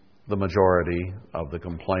doing the majority of the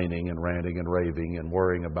complaining and ranting and raving and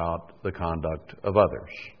worrying about the conduct of others.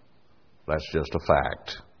 That's just a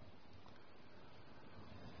fact.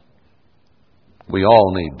 We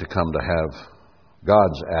all need to come to have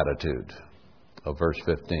God's attitude of verse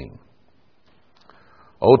 15.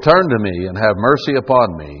 O turn to me and have mercy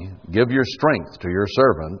upon me. Give your strength to your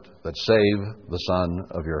servant that save the son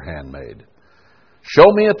of your handmaid. Show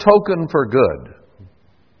me a token for good.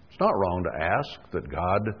 It's not wrong to ask that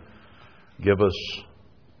God give us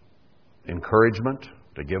encouragement,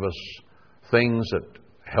 to give us things that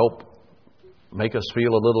help make us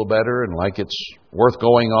feel a little better and like it's worth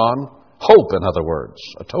going on. Hope, in other words,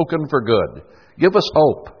 a token for good. Give us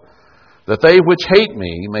hope, that they which hate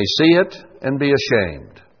me may see it and be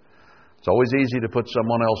ashamed. It's always easy to put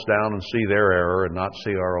someone else down and see their error and not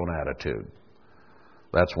see our own attitude.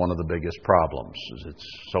 That's one of the biggest problems. Is it's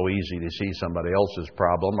so easy to see somebody else's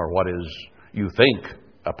problem or what is you think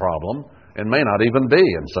a problem, and may not even be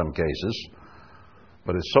in some cases.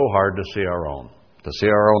 But it's so hard to see our own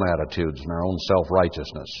attitudes and our own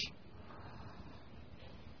self-righteousness.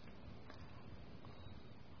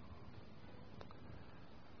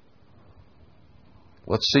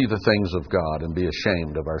 Let's see the things of God and be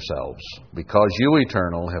ashamed of ourselves, because you,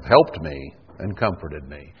 Eternal, have helped me and comforted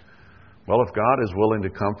me. Well, if God is willing to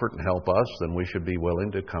comfort and help us, then we should be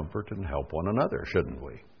willing to comfort and help one another, shouldn't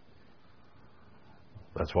we?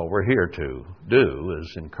 That's what we're here to do,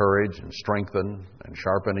 is encourage and strengthen and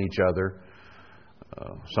sharpen each other.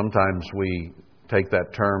 Sometimes we take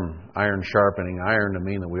that term, iron sharpening iron, to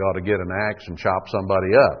mean that we ought to get an axe and chop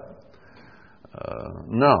somebody up.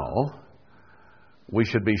 No. We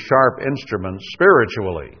should be sharp instruments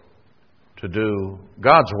spiritually to do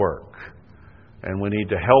God's work. And we need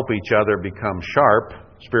to help each other become sharp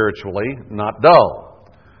spiritually, not dull.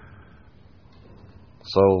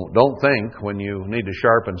 So don't think when you need to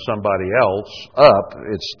sharpen somebody else up,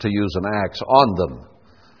 it's to use an axe on them.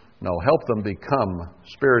 No, help them become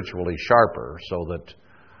spiritually sharper so that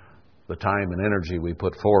the time and energy we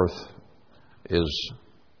put forth is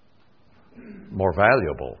more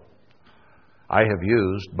valuable. I have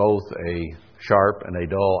used both a sharp and a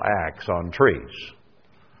dull axe on trees,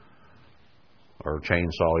 or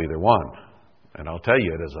chainsaw, either one. And I'll tell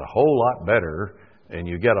you, it is a whole lot better, and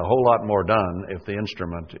you get a whole lot more done if the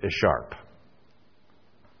instrument is sharp.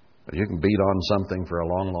 You can beat on something for a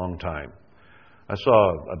long, long time. I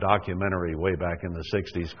saw a documentary way back in the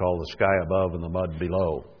 60s called The Sky Above and the Mud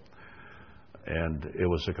Below. And it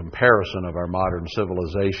was a comparison of our modern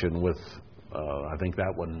civilization with, I think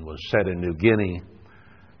that one was set in New Guinea.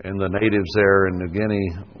 And the natives there in New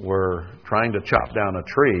Guinea were trying to chop down a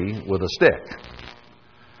tree with a stick.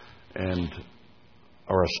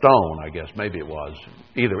 Or a stone, I guess, maybe it was.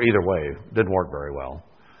 Either way, didn't work very well.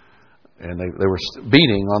 And they were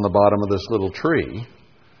beating on the bottom of this little tree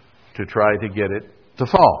to try to get it to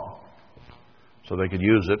fall, so they could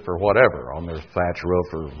use it for whatever, on their thatch roof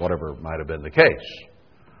or whatever might have been the case.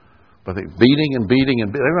 But they beating and beating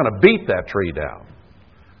and they're going to beat that tree down.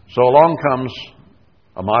 So along comes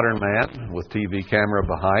a modern man with TV camera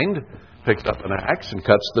behind, picks up an axe and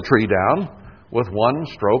cuts the tree down with one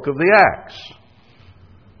stroke of the axe.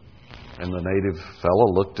 And the native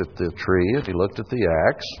fellow looked at the tree and he looked at the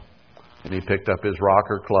axe and he picked up his rock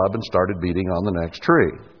or club and started beating on the next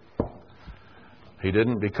tree. He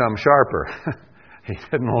didn't become sharper. He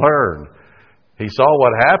didn't learn. He saw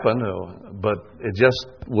what happened, but it just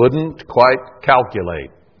wouldn't quite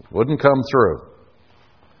calculate. Wouldn't come through.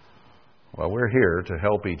 Well, we're here to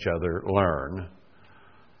help each other learn.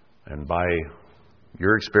 And by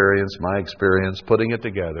your experience, my experience, putting it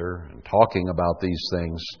together and talking about these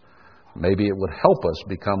things, maybe it would help us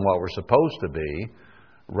become what we're supposed to be,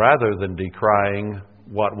 rather than decrying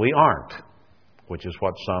what we aren't, which is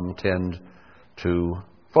what some tend to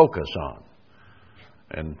focus on.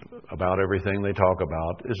 And about everything they talk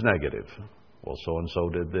about is negative. Well, so-and-so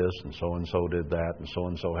did this, and so-and-so did that, and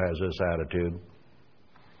so-and-so has this attitude.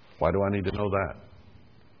 Why do I need to know that?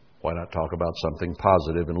 Why not talk about something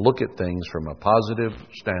positive and look at things from a positive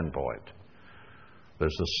standpoint?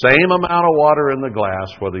 There's the same amount of water in the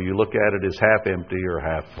glass, whether you look at it as half empty or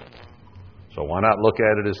half full. So why not look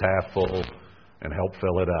at it as half full and help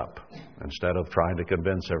fill it up, instead of trying to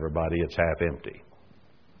convince everybody it's half empty?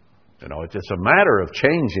 You know, it's a matter of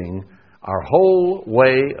changing our whole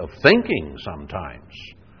way of thinking sometimes,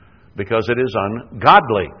 because it is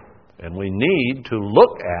ungodly, and we need to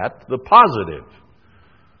look at the positive.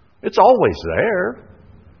 It's always there,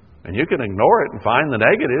 and you can ignore it and find the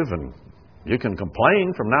negative, and you can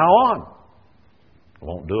complain from now on. It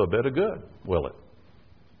won't do a bit of good, will it?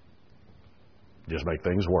 Just make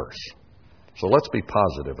things worse. So let's be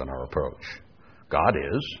positive in our approach. God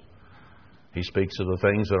is. He speaks of the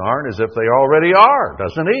things that aren't as if they already are,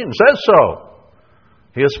 doesn't He? And says so.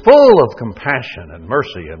 He is full of compassion and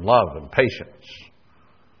mercy and love and patience.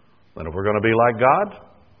 And if we're going to be like God,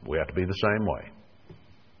 we have to be the same way.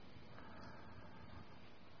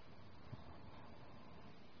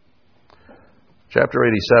 Chapter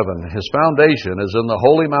 87, His foundation is in the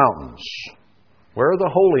holy mountains. Where are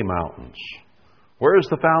the holy mountains? Where is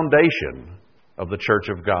the foundation of the church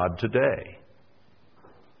of God today?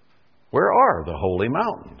 Where are the holy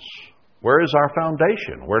mountains? Where is our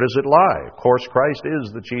foundation? Where does it lie? Of course, Christ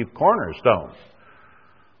is the chief cornerstone.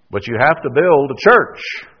 But you have to build a church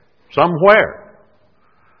somewhere.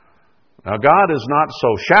 Now, God is not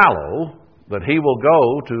so shallow that He will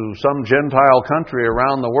go to some Gentile country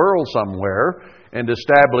around the world somewhere and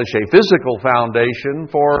establish a physical foundation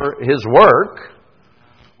for His work,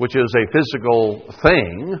 which is a physical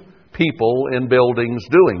thing, people in buildings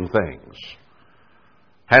doing things.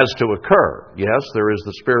 Has to occur. Yes, there is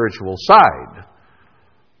the spiritual side.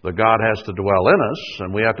 That God has to dwell in us,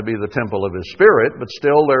 and we have to be the temple of His Spirit, but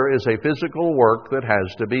still there is a physical work that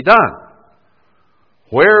has to be done.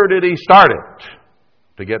 Where did He start it?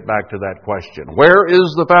 To get back to that question. Where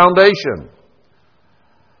is the foundation?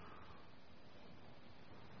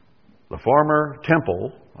 The former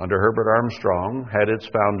temple under Herbert Armstrong had its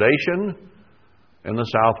foundation in the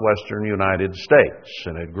southwestern United States,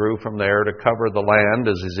 and it grew from there to cover the land,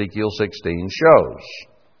 as Ezekiel 16 shows.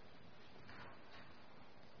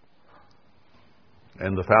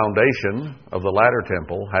 And the foundation of the latter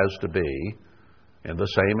temple has to be in the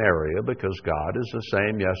same area, because God is the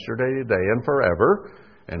same yesterday, today, and forever,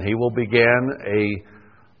 and He will begin a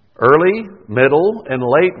early, middle, and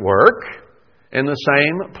late work in the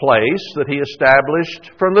same place that He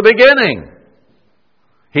established from the beginning.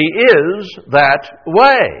 He is that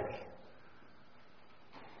way.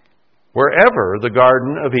 Wherever the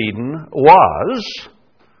Garden of Eden was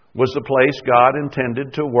the place God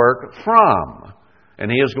intended to work from. And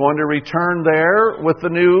He is going to return there with the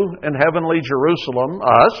new and heavenly Jerusalem,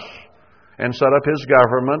 us, and set up His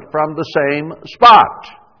government from the same spot.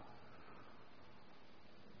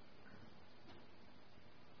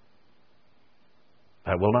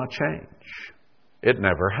 That will not change. It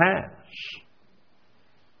never has.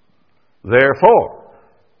 Therefore,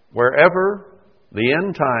 wherever the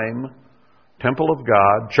end-time temple of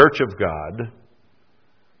God, church of God,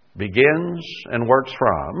 begins and works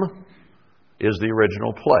from, is the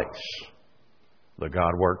original place that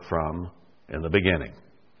God worked from in the beginning.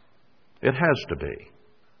 It has to be.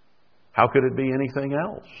 How could it be anything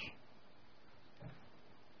else?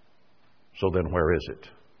 So then where is it?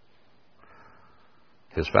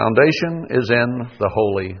 His foundation is in the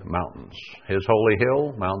holy mountains. His holy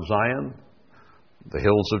hill, Mount Zion, the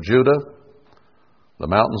hills of Judah, the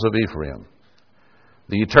mountains of Ephraim.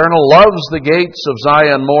 The Eternal loves the gates of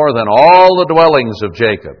Zion more than all the dwellings of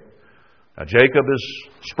Jacob. Now, Jacob is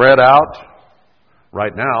spread out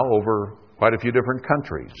right now over quite a few different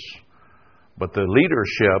countries. But the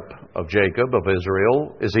leadership of Jacob, of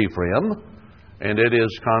Israel, is Ephraim, and it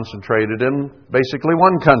is concentrated in basically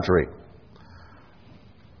one country.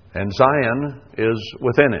 And Zion is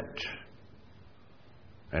within it.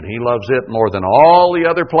 And He loves it more than all the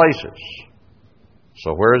other places.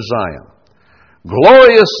 So where is Zion?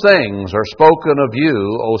 Glorious things are spoken of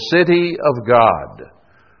you, O city of God.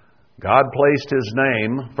 God placed His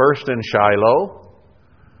name first in Shiloh,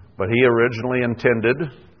 but He originally intended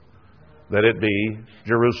that it be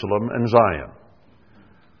Jerusalem and Zion.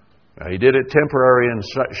 Now, He did it temporary in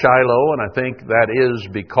Shiloh, and I think that is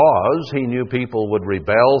because He knew people would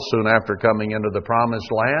rebel soon after coming into the promised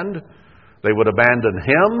land. They would abandon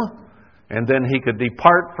Him, and then He could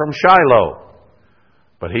depart from Shiloh.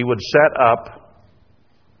 But He would set up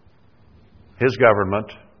His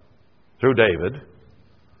government through David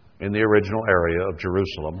in the original area of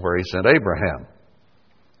Jerusalem where He sent Abraham.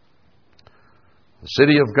 The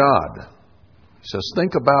city of God. He says,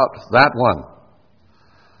 think about that one.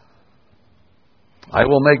 I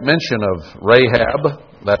will make mention of Rahab,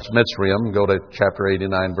 that's Mitzrayim. Go to chapter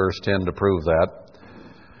 89, verse 10 to prove that.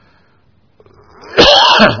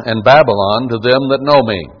 And Babylon to them that know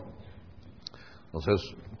me. It says,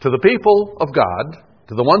 to the people of God,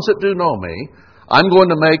 to the ones that do know me, I'm going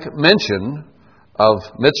to make mention of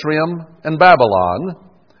Mitzrayim and Babylon.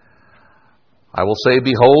 I will say,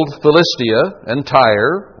 behold, Philistia and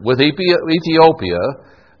Tyre with Ethiopia,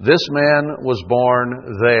 this man was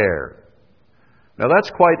born there. Now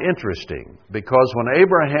that's quite interesting, because when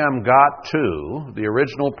Abraham got to the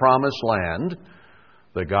original promised land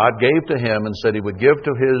that God gave to him and said He would give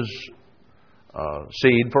to his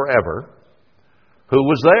seed forever, who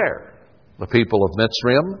was there? The people of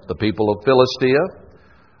Mitzrayim, the people of Philistia,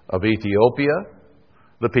 of Ethiopia,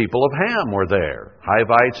 the people of Ham were there.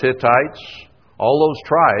 Hivites, Hittites, all those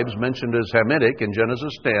tribes mentioned as Hamitic in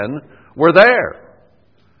Genesis 10 were there.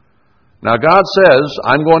 Now God says,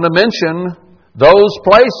 I'm going to mention those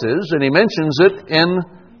places, and He mentions it in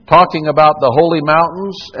talking about the holy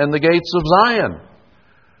mountains and the gates of Zion.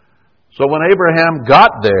 So when Abraham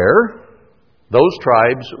got there, those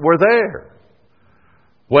tribes were there.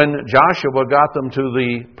 When Joshua got them to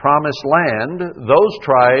the promised land, those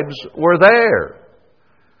tribes were there.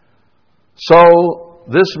 So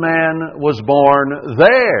this man was born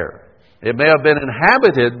there. It may have been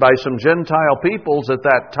inhabited by some Gentile peoples at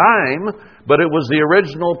that time, but it was the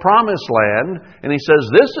original promised land. And He says,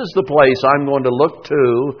 this is the place I'm going to look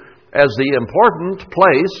to as the important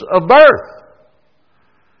place of birth.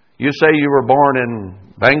 You say you were born in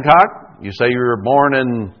Bangkok. You say you were born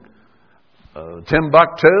in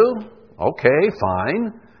Timbuktu. Okay,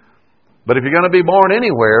 fine. But if you're going to be born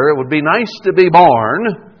anywhere, it would be nice to be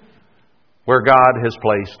born where God has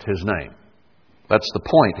placed His name. That's the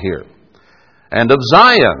point here. And of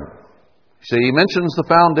Zion. See, He mentions the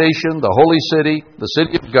foundation, the holy city, the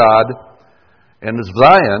city of God. And of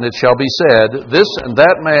Zion it shall be said, this and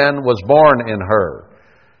that man was born in her.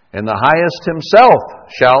 and the Highest Himself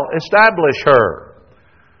shall establish her.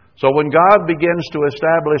 So when God begins to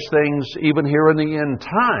establish things even here in the end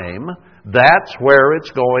time, that's where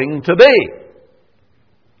it's going to be.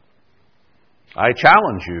 I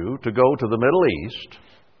challenge you to go to the Middle East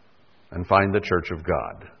and find the Church of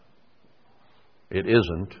God. It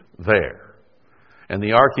isn't there. And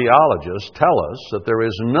the archaeologists tell us that there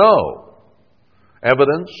is no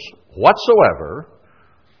evidence whatsoever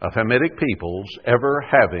of Hamitic peoples ever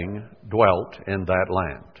having dwelt in that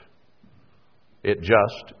land. It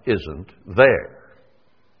just isn't there.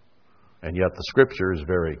 And yet the Scripture is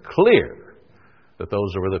very clear that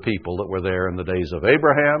those were the people that were there in the days of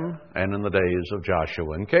Abraham and in the days of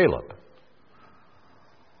Joshua and Caleb.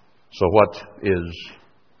 So what is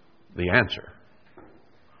the answer?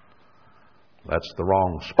 That's the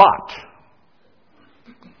wrong spot.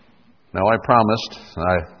 Now I promised,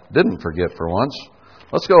 I didn't forget for once,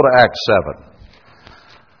 let's go to Acts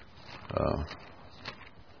 7.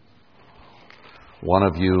 One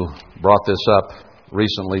of you brought this up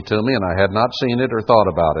recently to me, and I had not seen it or thought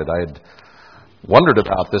about it. I had wondered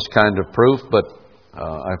about this kind of proof, but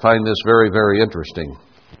I find this very, very interesting.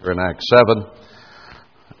 We're in Acts 7.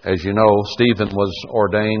 As you know, Stephen was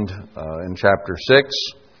ordained in chapter 6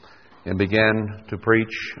 and began to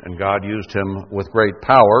preach, and God used him with great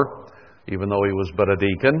power, even though he was but a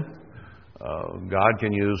deacon. God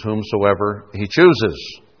can use whomsoever He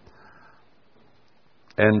chooses.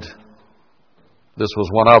 And this was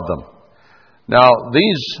one of them. Now,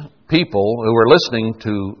 these people who were listening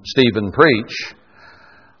to Stephen preach,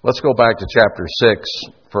 let's go back to chapter 6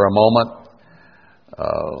 for a moment.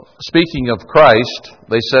 Speaking of Christ,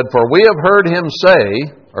 they said, "For we have heard him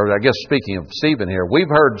say," or I guess speaking of Stephen here, "we've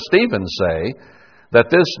heard Stephen say that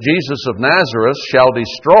this Jesus of Nazareth shall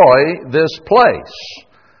destroy this place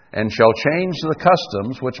and shall change the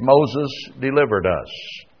customs which Moses delivered us."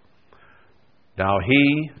 Now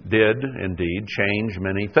he did indeed change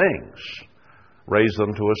many things, raise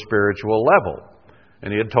them to a spiritual level.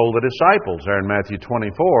 And he had told the disciples there in Matthew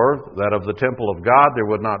 24 that of the temple of God there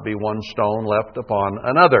would not be one stone left upon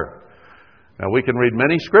another. Now we can read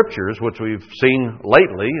many scriptures which we've seen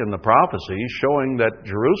lately in the prophecies showing that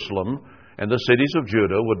Jerusalem and the cities of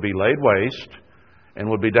Judah would be laid waste and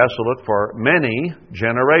would be desolate for many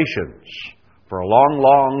generations, for a long,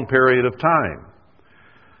 long period of time.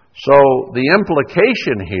 So the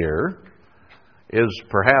implication here is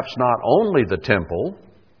perhaps not only the temple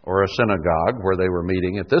or a synagogue where they were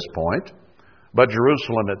meeting at this point, but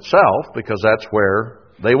Jerusalem itself, because that's where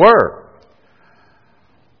they were.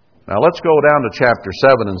 Now let's go down to chapter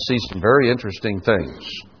 7 and see some very interesting things.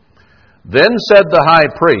 Then said the high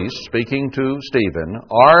priest, speaking to Stephen,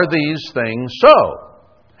 "Are these things so?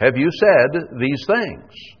 Have you said these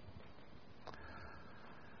things?"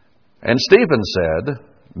 And Stephen said,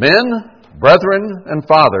 "Men, brethren, and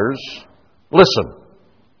fathers, listen."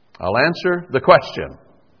 I'll answer the question.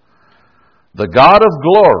 "The God of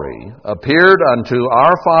glory appeared unto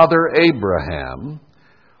our father Abraham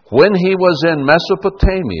when he was in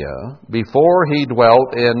Mesopotamia, before he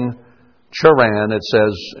dwelt in Charan." It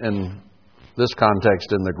says in this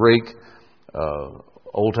context in the Greek,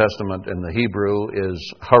 Old Testament in the Hebrew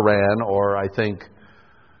is Haran, or I think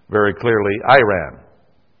very clearly Iran.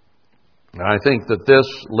 And I think that this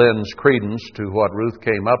lends credence to what Ruth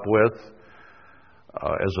came up with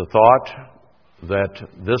as a thought, that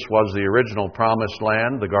this was the original promised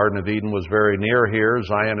land. The Garden of Eden was very near here.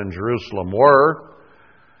 Zion and Jerusalem were.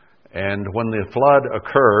 And when the flood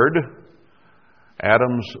occurred,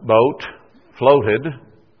 Adam's boat floated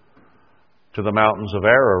to the mountains of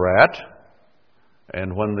Ararat.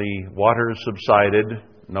 And when the waters subsided,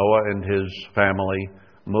 Noah and his family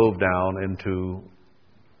moved down into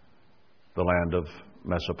the land of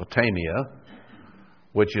Mesopotamia,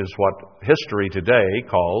 which is what history today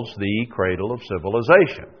calls the cradle of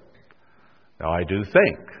civilization. Now, I do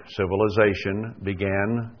think civilization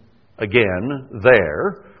began again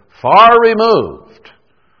there, far removed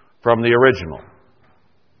from the original.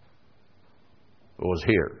 It was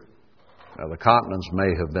here. Now, the continents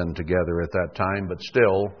may have been together at that time, but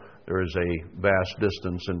still there is a vast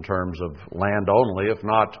distance in terms of land only, if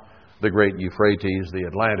not the great Euphrates, the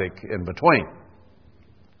Atlantic in between.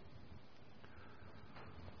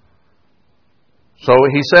 So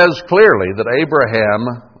he says clearly that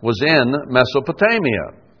Abraham was in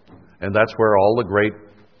Mesopotamia, and that's where all the great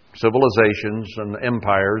civilizations and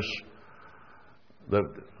empires that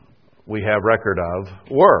we have record of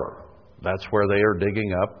were. That's where they are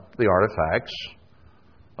digging up the artifacts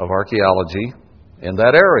of archaeology in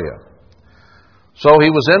that area. So he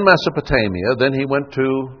was in Mesopotamia, then he went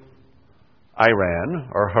to Iran,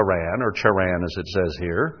 or Haran, or Charan as it says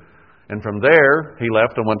here. And from there, he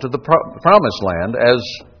left and went to the promised land, as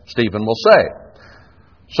Stephen will say.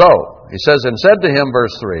 So, he says, and said to him,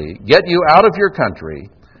 verse 3, get you out of your country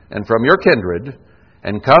and from your kindred,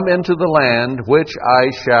 and come into the land which I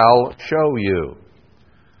shall show you.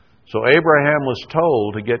 So Abraham was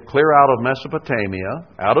told to get clear out of Mesopotamia,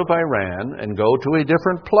 out of Iran, and go to a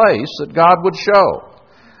different place that God would show.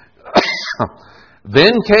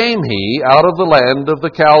 Then came he out of the land of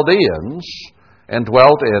the Chaldeans and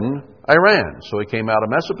dwelt in Iran. So he came out of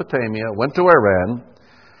Mesopotamia, went to Iran,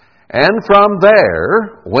 and from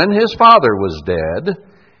there, when his father was dead,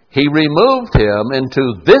 he removed him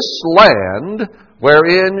into this land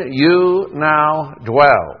wherein you now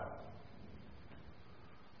dwell.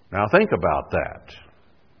 Now think about that.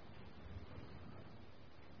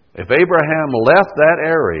 If Abraham left that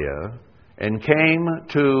area and came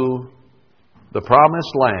to the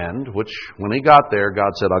promised land, which when he got there,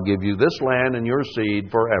 God said, I'll give you this land and your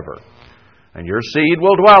seed forever. And your seed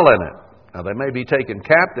will dwell in it. Now they may be taken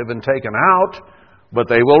captive and taken out, but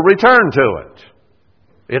they will return to it.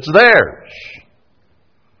 It's theirs.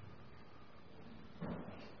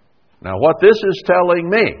 Now what this is telling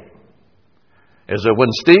me is that when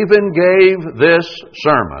Stephen gave this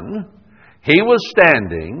sermon, he was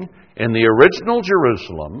standing in the original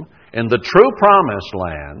Jerusalem, in the true promised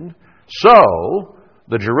land. So,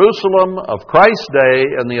 the Jerusalem of Christ's day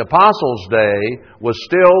and the apostles' day was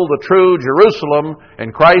still the true Jerusalem,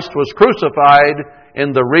 and Christ was crucified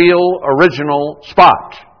in the real, original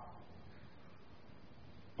spot,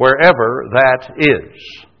 wherever that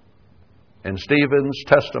is. And Stephen's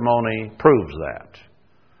testimony proves that.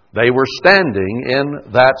 They were standing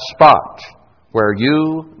in that spot where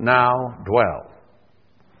you now dwell.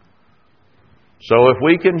 So if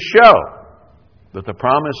we can show that the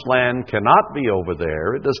promised land cannot be over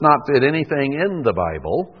there, it does not fit anything in the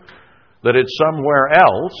Bible, that it's somewhere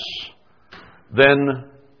else, then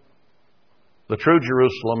the true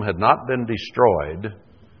Jerusalem had not been destroyed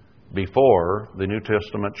before the New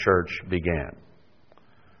Testament church began,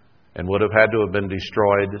 and would have had to have been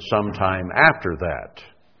destroyed sometime after that,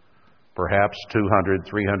 perhaps 200,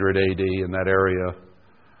 300 AD, in that area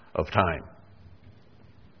of time.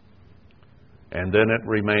 And then it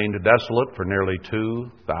remained desolate for nearly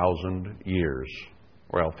 2,000 years.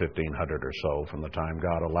 Well, 1,500 or so from the time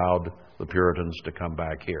God allowed the Puritans to come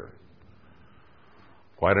back here.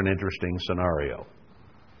 Quite an interesting scenario.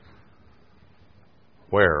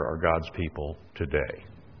 Where are God's people today?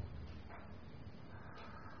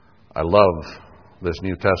 I love this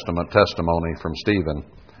New Testament testimony from Stephen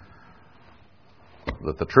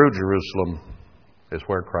that the true Jerusalem is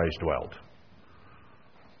where Christ dwelt.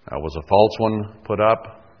 Now, was a false one put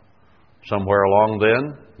up somewhere along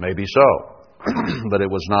then? Maybe so. But it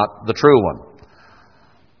was not the true one.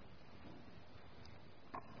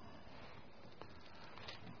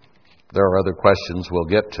 There are other questions we'll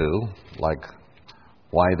get to, like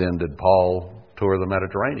why then did Paul tour the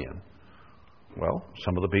Mediterranean? Well,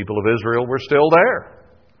 some of the people of Israel were still there.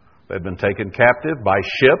 They'd been taken captive by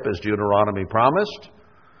ship, as Deuteronomy promised.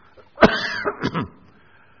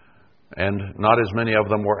 And not as many of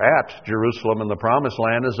them were at Jerusalem in the Promised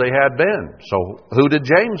Land as they had been. So who did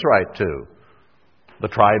James write to? The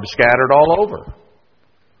tribes scattered all over.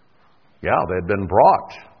 Yeah, they'd been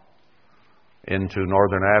brought into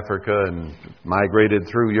northern Africa and migrated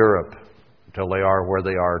through Europe until they are where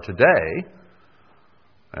they are today.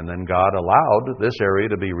 And then God allowed this area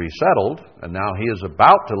to be resettled, and now He is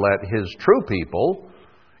about to let His true people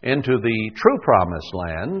into the true Promised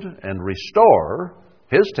Land and restore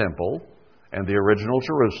His temple and the original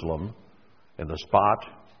Jerusalem in the spot,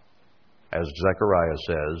 as Zechariah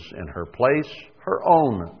says, in her place, her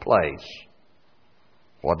own place.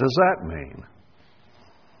 What does that mean?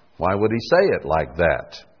 Why would He say it like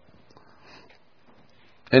that?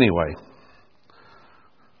 Anyway,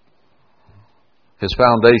 His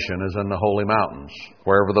foundation is in the holy mountains,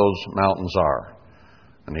 wherever those mountains are.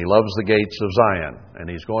 And He loves the gates of Zion, and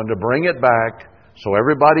He's going to bring it back so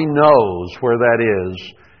everybody knows where that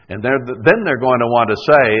is. And then they're going to want to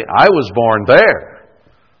say, I was born there.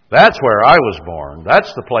 That's where I was born.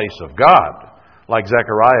 That's the place of God. Like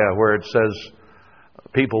Zechariah, where it says,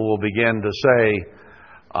 people will begin to say,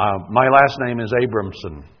 my last name is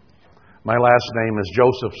Abramson. My last name is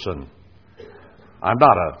Josephson. I'm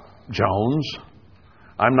not a Jones.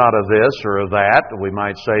 I'm not a this or a that, we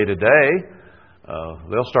might say today.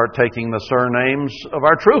 They'll start taking the surnames of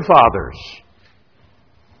our true fathers.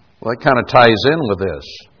 Well, that kind of ties in with this.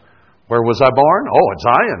 Where was I born? Oh, at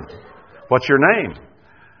Zion. What's your name?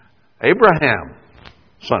 Abraham.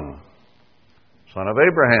 Son of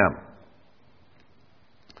Abraham.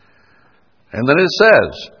 And then it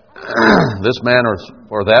says, this man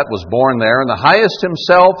or that was born there, and the highest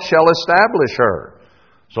himself shall establish her.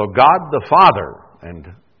 So God the Father and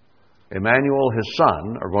Emmanuel, his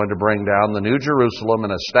Son, are going to bring down the New Jerusalem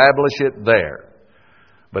and establish it there.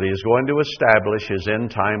 But he is going to establish his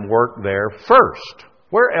end-time work there first.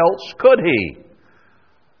 Where else could he?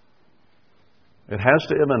 It has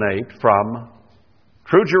to emanate from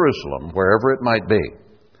true Jerusalem, wherever it might be.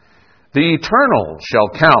 The Eternal shall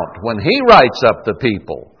count when he writes up the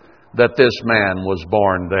people that this man was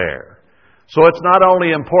born there. So it's not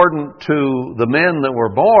only important to the men that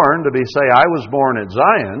were born to say, I was born at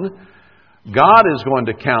Zion. God is going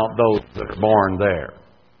to count those that are born there.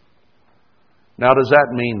 Now, does that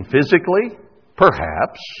mean physically?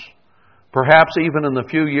 Perhaps. Perhaps even in the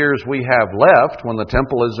few years we have left, when the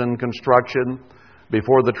temple is in construction,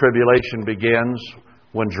 before the tribulation begins,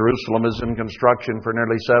 when Jerusalem is in construction for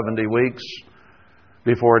nearly 70 weeks,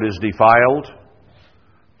 before it is defiled,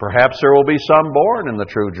 perhaps there will be some born in the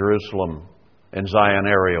true Jerusalem and Zion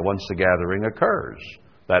area once the gathering occurs.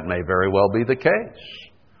 That may very well be the case.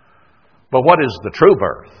 But what is the true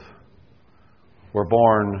birth? We're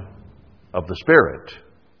born of the Spirit,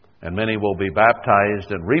 and many will be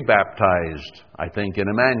baptized and rebaptized, I think, in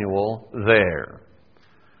Emmanuel there.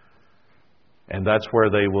 And that's where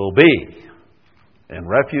they will be, in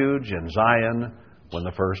refuge in Zion, when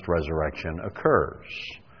the first resurrection occurs.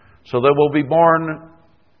 So they will be born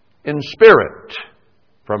in spirit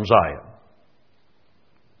from Zion.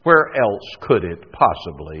 Where else could it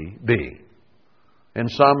possibly be? In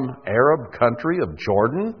some Arab country of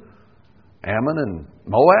Jordan, Ammon and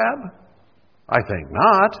Moab? I think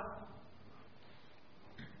not.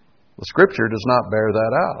 The Scripture does not bear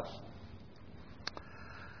that out.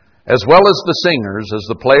 As well as the singers, as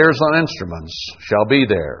the players on instruments, shall be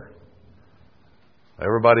there.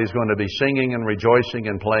 Everybody's going to be singing and rejoicing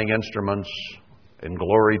and playing instruments in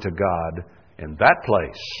glory to God in that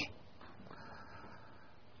place.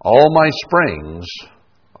 All my springs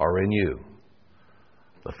are in you.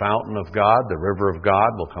 The fountain of God, the river of God,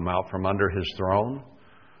 will come out from under His throne.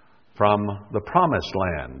 From the promised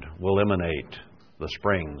land will emanate the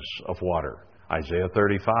springs of water. Isaiah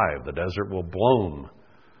 35, the desert will bloom,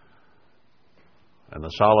 and the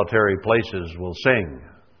solitary places will sing,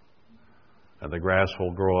 and the grass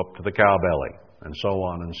will grow up to the cow belly, and so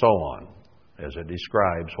on, as it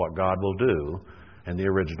describes what God will do in the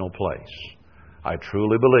original place. I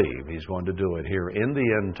truly believe He's going to do it here in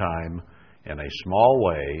the end time, in a small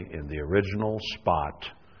way, in the original spot,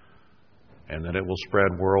 and then it will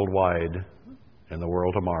spread worldwide in the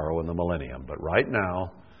world tomorrow in the millennium. But right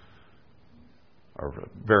now, or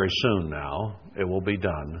very soon now, it will be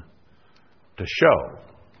done to show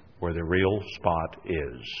where the real spot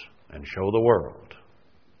is and show the world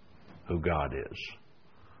who God is.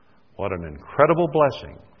 What an incredible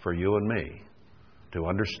blessing for you and me to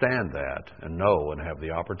understand that and know and have the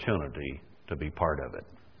opportunity to be part of it.